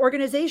the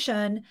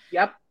organization.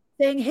 Yep.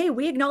 Saying, hey,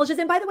 we acknowledge this.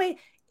 And by the way,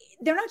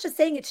 they're not just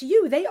saying it to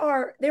you.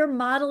 They're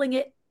modeling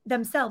it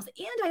themselves.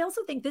 And I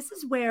also think this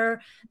is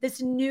where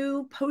this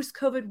new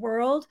post-COVID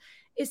world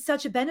is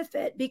such a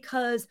benefit,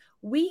 because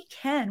we've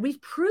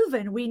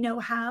proven we know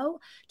how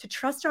to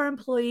trust our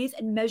employees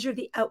and measure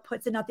the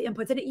outputs and not the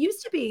inputs. And it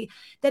used to be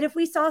that if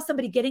we saw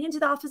somebody getting into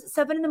the office at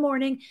 7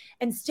 a.m.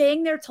 and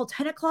staying there till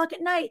 10 o'clock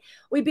at night,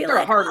 we'd be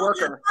like, a hard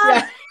worker.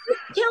 Yeah. He's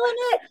killing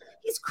it.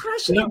 He's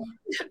crushing it.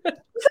 Who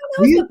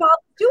knows what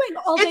Bob's doing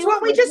all day? It's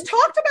what we just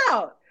talked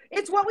about.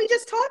 It's what we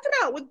just talked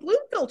about with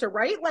Bloomfilter,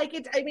 right? Like,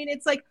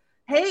 it's like,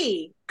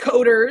 hey,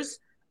 coders,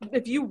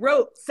 if you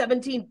wrote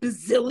 17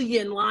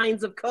 bazillion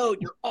lines of code,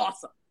 you're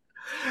awesome.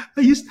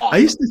 I used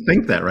to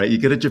think that, right? You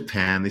go to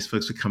Japan, these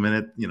folks would come in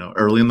at,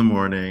 early in the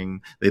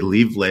morning, they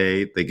leave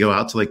late, they go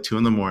out to like 2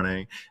 a.m.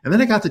 And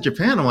then I got to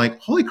Japan, I'm like,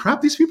 holy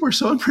crap, these people are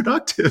so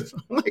unproductive.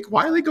 I'm like,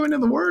 why are they going to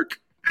the work?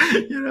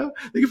 They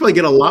could probably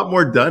get a lot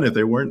more done if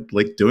they weren't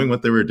like doing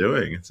what they were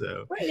doing.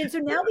 So right. And so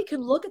now we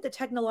can look at the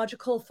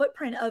technological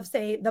footprint of,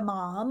 say, the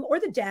mom or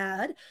the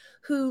dad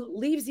who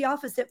leaves the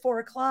office at 4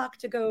 o'clock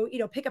to go,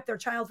 pick up their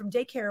child from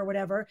daycare or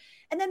whatever.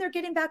 And then they're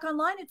getting back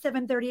online at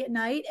 7:30 at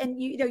night. And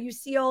you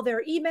see all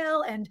their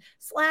email and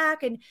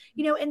Slack and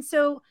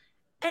so.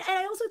 And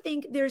I also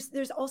think there's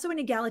also an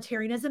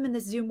egalitarianism in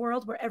this Zoom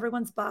world where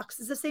everyone's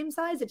box is the same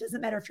size. It doesn't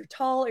matter if you're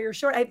tall or you're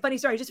short. Funny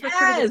story, I just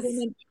recruited a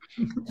woman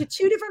to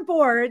 2 different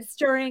boards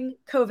during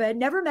COVID,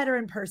 never met her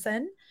in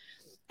person.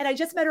 And I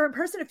just met her in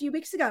person a few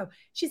weeks ago.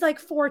 She's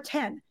like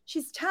 4'10".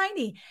 She's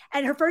tiny.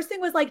 And her first thing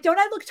was like, don't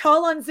I look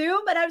tall on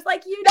Zoom? And I was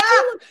like, you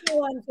do look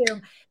tall on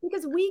Zoom,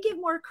 because we give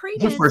more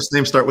credence. Her first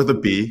name start with a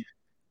B.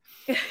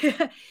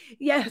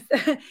 Yes.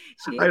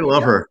 I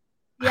love her.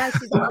 Yes,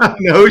 she's awesome.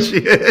 No, she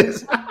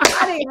is.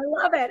 I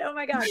love it. Oh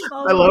my God.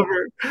 I love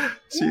her.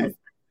 Yes.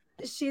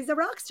 She's a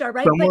rock star,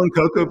 right? Somewhere in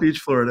Cocoa Beach,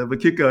 Florida,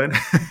 but keep going.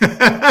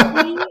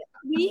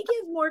 we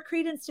give more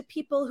credence to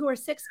people who are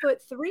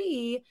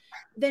 6'3"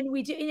 than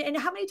we do. And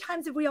how many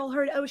times have we all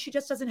heard, oh, she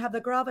just doesn't have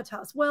the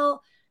gravitas?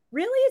 Well,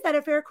 really, is that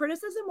a fair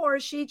criticism, or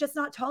is she just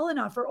not tall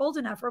enough or old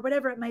enough or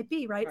whatever it might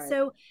be, right?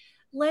 So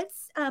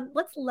let's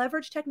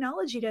leverage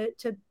technology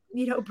to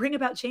bring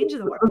about change in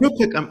the world. Real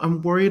quick,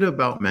 I'm worried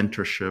about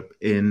mentorship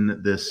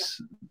in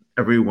this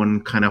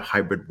everyone kind of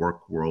hybrid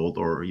work world,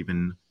 or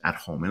even at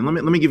home. And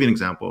let me give you an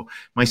example.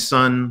 My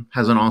son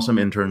has an awesome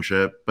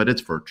internship, but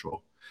it's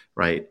virtual,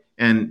 right?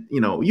 And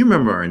you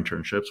remember our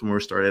internships when we were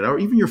started, or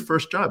even your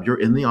first job. You're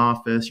in the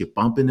office, you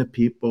bump into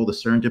people, the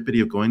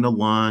serendipity of going to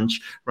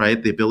lunch,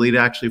 right? The ability to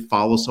actually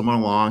follow someone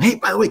along. Hey,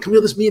 by the way, come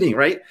to this meeting,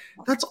 right?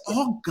 That's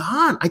all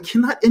gone. I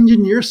cannot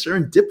engineer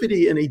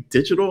serendipity in a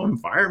digital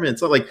environment.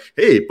 It's not like,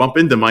 hey, bump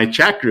into my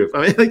chat group.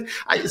 I mean,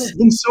 it's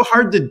been so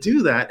hard to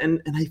do that,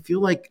 and I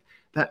feel like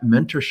that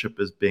mentorship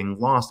is being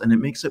lost, and it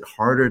makes it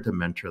harder to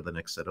mentor the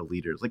next set of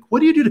leaders. Like, what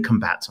do you do to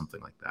combat something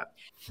like that?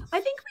 I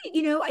think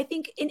I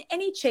think in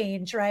any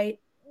change, right,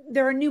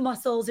 there are new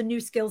muscles and new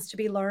skills to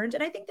be learned.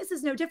 And I think this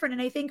is no different.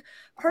 And I think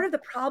part of the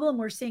problem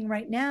we're seeing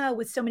right now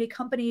with so many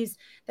companies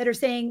that are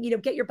saying,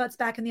 get your butts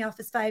back in the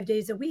office 5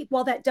 days a week.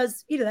 While that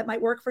does, that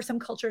might work for some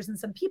cultures and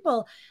some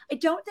people, I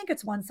don't think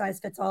it's one size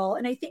fits all.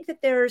 And I think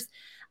that there's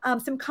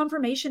some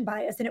confirmation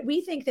bias in it.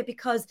 We think that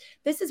because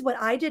this is what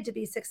I did to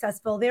be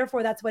successful,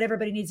 therefore that's what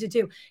everybody needs to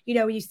do.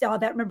 You saw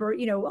that, remember,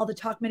 all the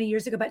talk many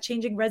years ago about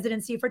changing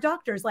residency for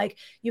doctors. Like,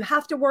 you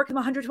have to work them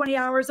 120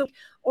 hours a week,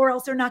 or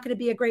else they're not going to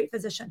be a great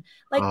physician.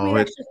 Like,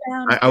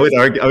 I would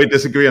argue, I would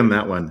disagree on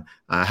that one.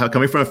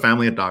 Coming from a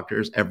family of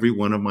doctors, every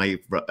one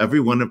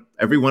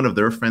of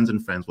their friends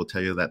will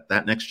tell you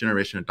that next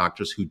generation of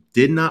doctors who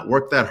did not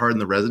work that hard in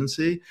the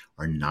residency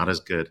are not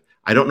as good.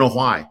 I don't know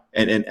why.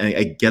 And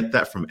I get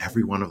that from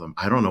every one of them.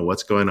 I don't know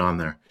what's going on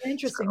there.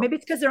 Interesting. Maybe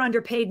it's because they're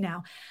underpaid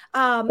now.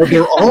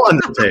 They're all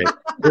underpaid.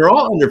 They're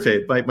all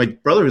underpaid. My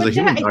brother, who's a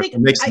human doctor,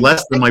 makes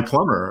less than my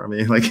plumber. I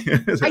mean,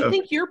 I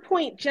think your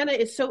point, Jenna,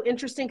 is so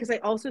interesting, because I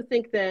also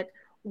think that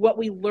what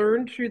we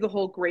learned through the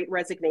whole Great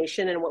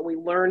Resignation, and what we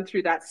learned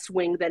through that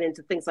swing then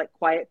into things like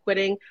quiet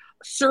quitting,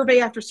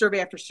 survey after survey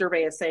after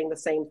survey is saying the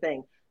same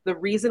thing. The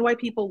reason why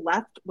people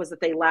left was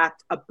that they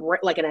lacked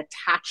an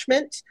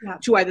attachment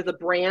to either the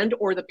brand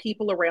or the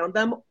people around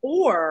them,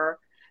 or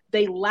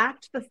they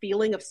lacked the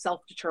feeling of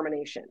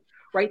self-determination,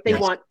 right? They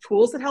want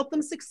tools that help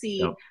them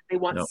succeed. They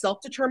want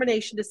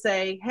self-determination to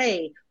say,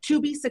 hey, to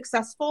be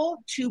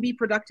successful, to be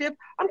productive,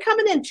 I'm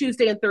coming in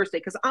Tuesday and Thursday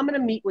because I'm going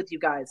to meet with you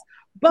guys.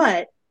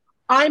 But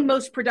I'm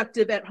most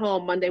productive at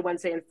home Monday,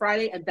 Wednesday, and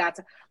Friday. And that's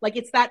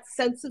it's that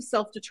sense of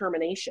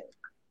self-determination.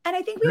 And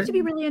I think we have to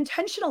be really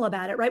intentional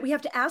about it, right? We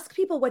have to ask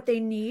people what they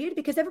need,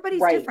 because everybody's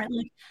different.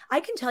 Like, I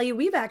can tell you,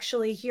 we've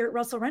actually here at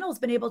Russell Reynolds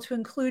been able to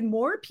include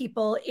more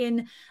people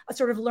in a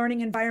sort of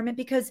learning environment,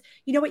 because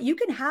you know what, you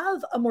can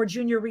have a more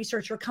junior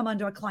researcher come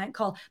onto a client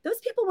call.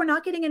 Those people were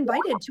not getting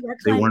invited to our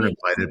client. They weren't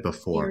invited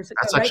before.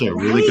 That's actually a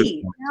really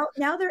good point.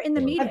 Now they're in the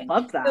meeting. I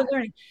love that. They're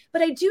learning.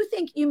 But I do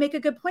think you make a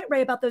good point,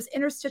 Ray, about those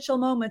interstitial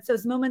moments,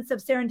 those moments of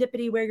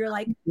serendipity where you're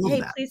like,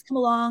 hey, please come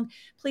along.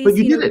 Please. But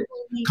you did it.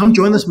 Come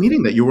join this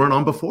meeting that you weren't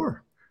on before.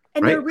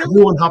 And right? Really,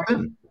 everyone hop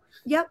in.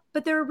 Yep.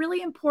 But there are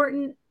really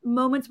important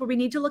moments where we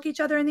need to look each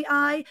other in the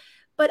eye.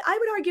 But I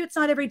would argue it's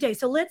not every day.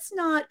 So let's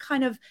not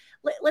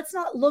let's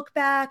not look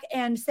back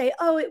and say,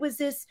 oh, it was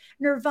this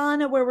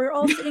nirvana where we're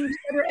all sitting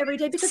together every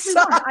day, because we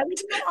weren't. I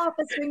was in the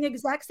office doing the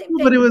exact same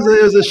thing. But it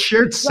was a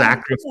shared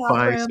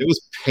sacrifice. It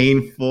was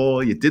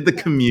painful. You did the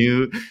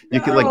commute. You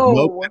could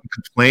mope and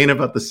complain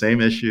about the same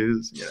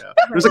issues.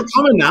 There's a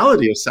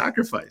commonality of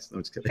sacrifice.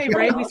 I'm just kidding. Hey,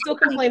 Ray, we still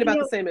complain about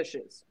the same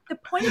issues. The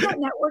point about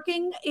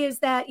networking is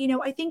that,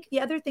 I think the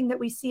other thing that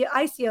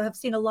have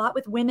seen a lot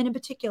with women in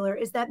particular,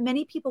 is that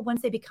many people,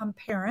 once they become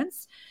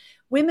parents,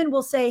 women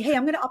will say, hey,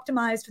 I'm going to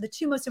optimize for the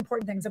two most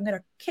important things. I'm going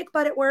to kick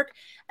butt at work,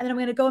 and then I'm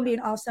going to go and be an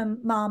awesome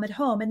mom at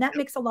home. And that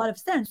makes a lot of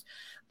sense.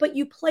 But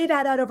you play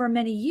that out over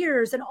many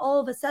years, and all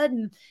of a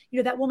sudden,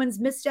 that woman's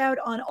missed out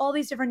on all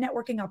these different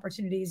networking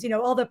opportunities,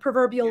 all the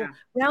proverbial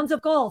rounds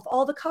of golf,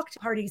 all the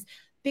cocktail parties,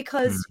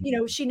 because,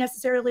 she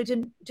necessarily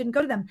didn't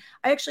go to them.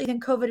 I actually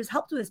think COVID has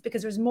helped with this,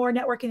 because there's more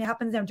networking that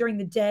happens now during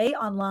the day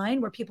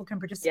online where people can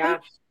participate. Yeah.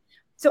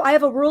 So I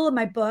have a rule in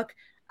my book.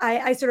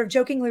 I sort of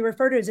jokingly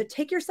refer to it as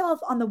take yourself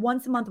on the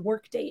once a month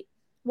work date.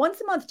 Once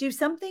a month, do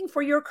something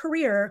for your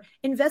career,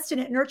 invest in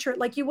it, nurture it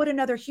like you would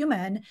another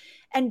human,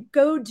 and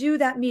go do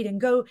that meeting.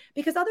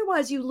 Because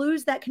otherwise you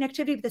lose that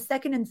connectivity with the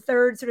second and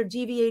third sort of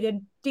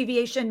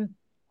deviation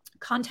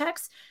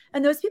context.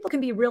 And those people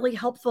can be really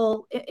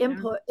helpful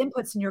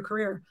inputs in your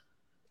career.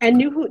 And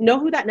know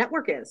who that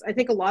network is. I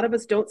think a lot of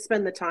us don't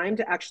spend the time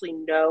to actually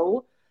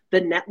know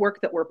the network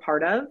that we're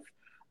part of.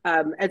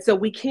 And so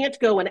we can't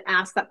go and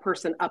ask that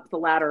person up the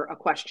ladder a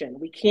question.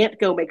 We can't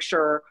go make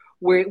sure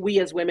we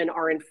as women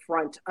are in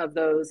front of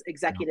those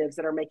executives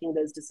that are making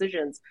those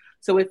decisions.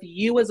 So if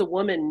you as a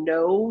woman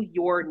know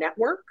your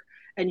network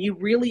and you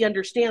really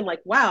understand,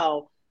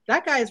 wow,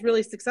 that guy is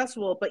really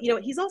successful, but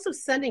he's also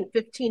sending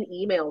 15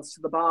 emails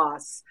to the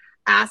boss,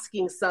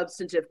 asking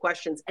substantive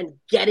questions and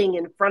getting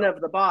in front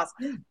of the boss.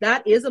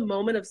 That is a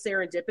moment of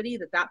serendipity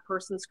that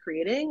person's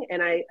creating.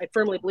 And I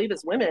firmly believe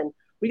as women,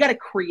 we got to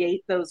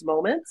create those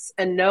moments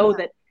and know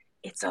that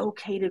it's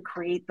okay to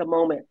create the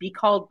moment. Be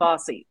called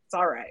bossy. It's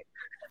all right.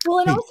 Well,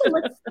 and also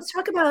let's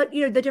talk about,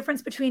 the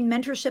difference between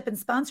mentorship and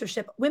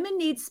sponsorship. Women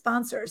need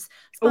sponsors.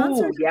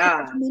 Sponsors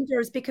are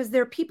mentors because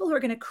they're people who are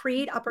going to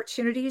create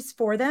opportunities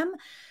for them.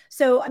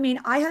 So, I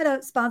mean, I had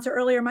a sponsor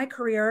earlier in my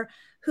career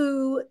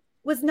who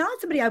was not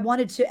somebody I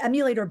wanted to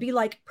emulate or be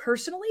like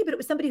personally, but it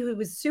was somebody who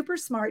was super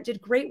smart, did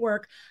great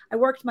work. I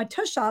worked my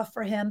tush off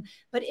for him,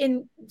 but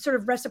in sort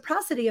of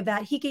reciprocity of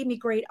that, he gave me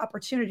great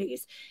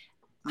opportunities.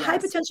 Yes. High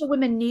potential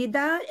women need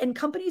that, and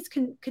companies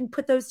can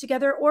put those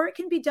together, or it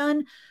can be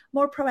done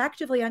more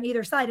proactively on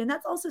either side. And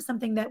that's also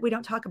something that we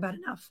don't talk about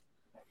enough.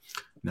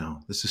 No,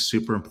 this is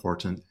super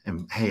important.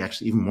 And hey,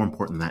 actually, even more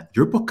important than that,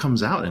 your book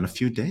comes out in a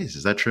few days.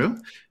 Is that true?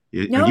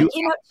 It came out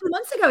 2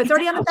 months ago. It's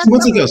already on the 2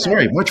 months ago.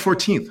 Sorry, March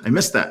 14th. I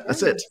missed that.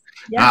 That's it.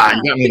 Yeah.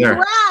 You got me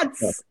there.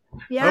 Congrats.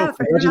 Yeah,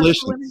 for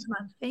congratulations. Women's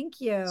Month. Thank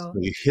you. So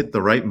you hit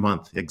the right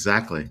month.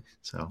 Exactly.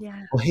 So,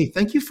 well, hey,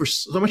 thank you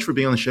so much for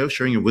being on the show,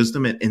 sharing your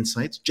wisdom and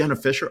insights. Jenna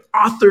Fisher,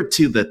 author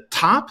to the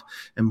top,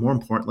 and more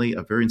importantly,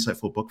 a very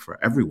insightful book for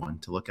everyone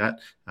to look at,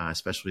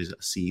 especially to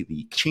see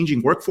the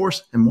changing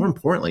workforce and, more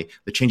importantly,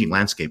 the changing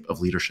landscape of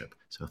leadership.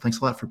 So thanks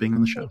a lot for being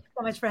on the show. Thanks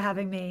so much for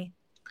having me.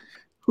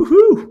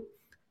 Woohoo!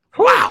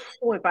 Wow.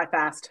 It went by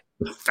fast.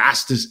 The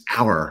fastest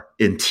hour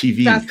in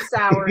TV. Fastest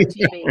hour in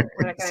TV.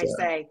 What can I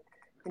say?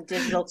 In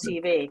digital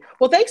TV.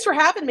 Well, thanks for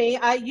having me.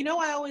 I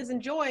always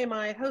enjoy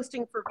my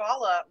hosting for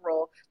Vala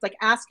role. It's like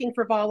asking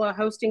for Vala,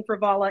 hosting for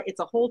Vala. It's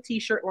a whole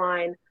t-shirt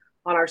line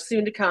on our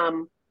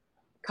soon-to-come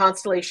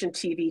Constellation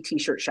TV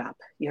t-shirt shop.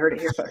 You heard it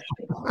here first.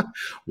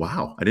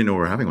 Wow. I didn't know we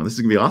were having one. This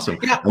is going to be awesome.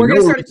 Yeah, we're going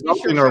to start a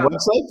t-shirt our shop.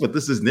 website, but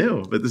this is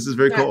new. But this is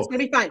very cool. It's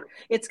going to be fine.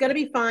 It's going to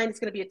be fine. It's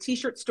going to be a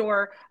t-shirt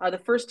store. The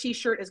first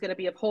t-shirt is going to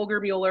be of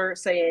Holger Mueller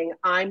saying,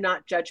 "I'm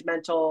not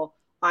judgmental.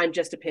 I'm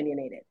just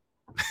opinionated."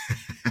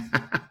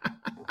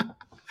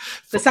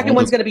 The second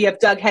one's going to be of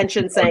Doug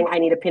Henshin saying, "I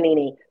need a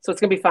panini." So it's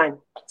going to be fine.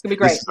 It's going to be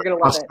great. You're going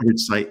to love it.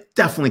 Site.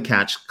 Definitely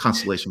catch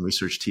Constellation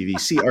Research TV.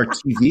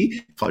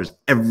 CRTV follows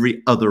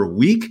every other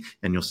week,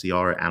 and you'll see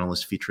our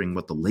analysts featuring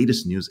what the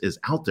latest news is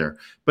out there.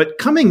 But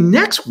coming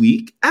next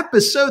week,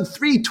 episode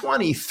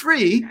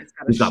 323,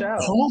 we've got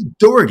Paul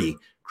Doherty,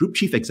 Group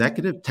Chief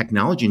Executive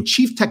Technology and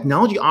Chief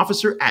Technology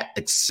Officer at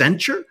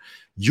Accenture.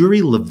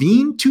 Yuri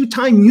Levine,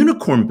 two-time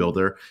unicorn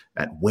builder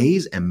at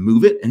Waze and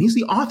Move It. And he's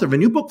the author of a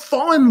new book,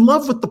 Fall in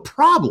Love with the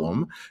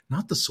Problem,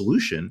 Not the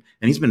Solution.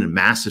 And he's been a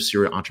massive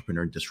serial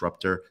entrepreneur,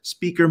 disruptor,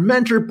 speaker,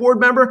 mentor,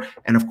 board member.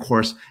 And of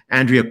course,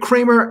 Andrea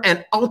Kramer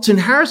and Alton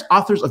Harris,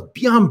 authors of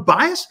Beyond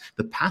Bias,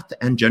 The Path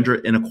to End Gender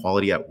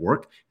Inequality at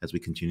Work, as we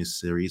continue this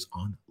series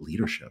on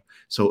leadership.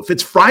 So if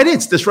it's Friday,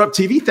 it's Disrupt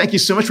TV. Thank you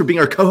so much for being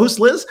our co-host,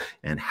 Liz,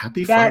 and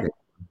happy Friday.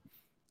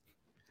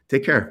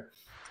 Take care.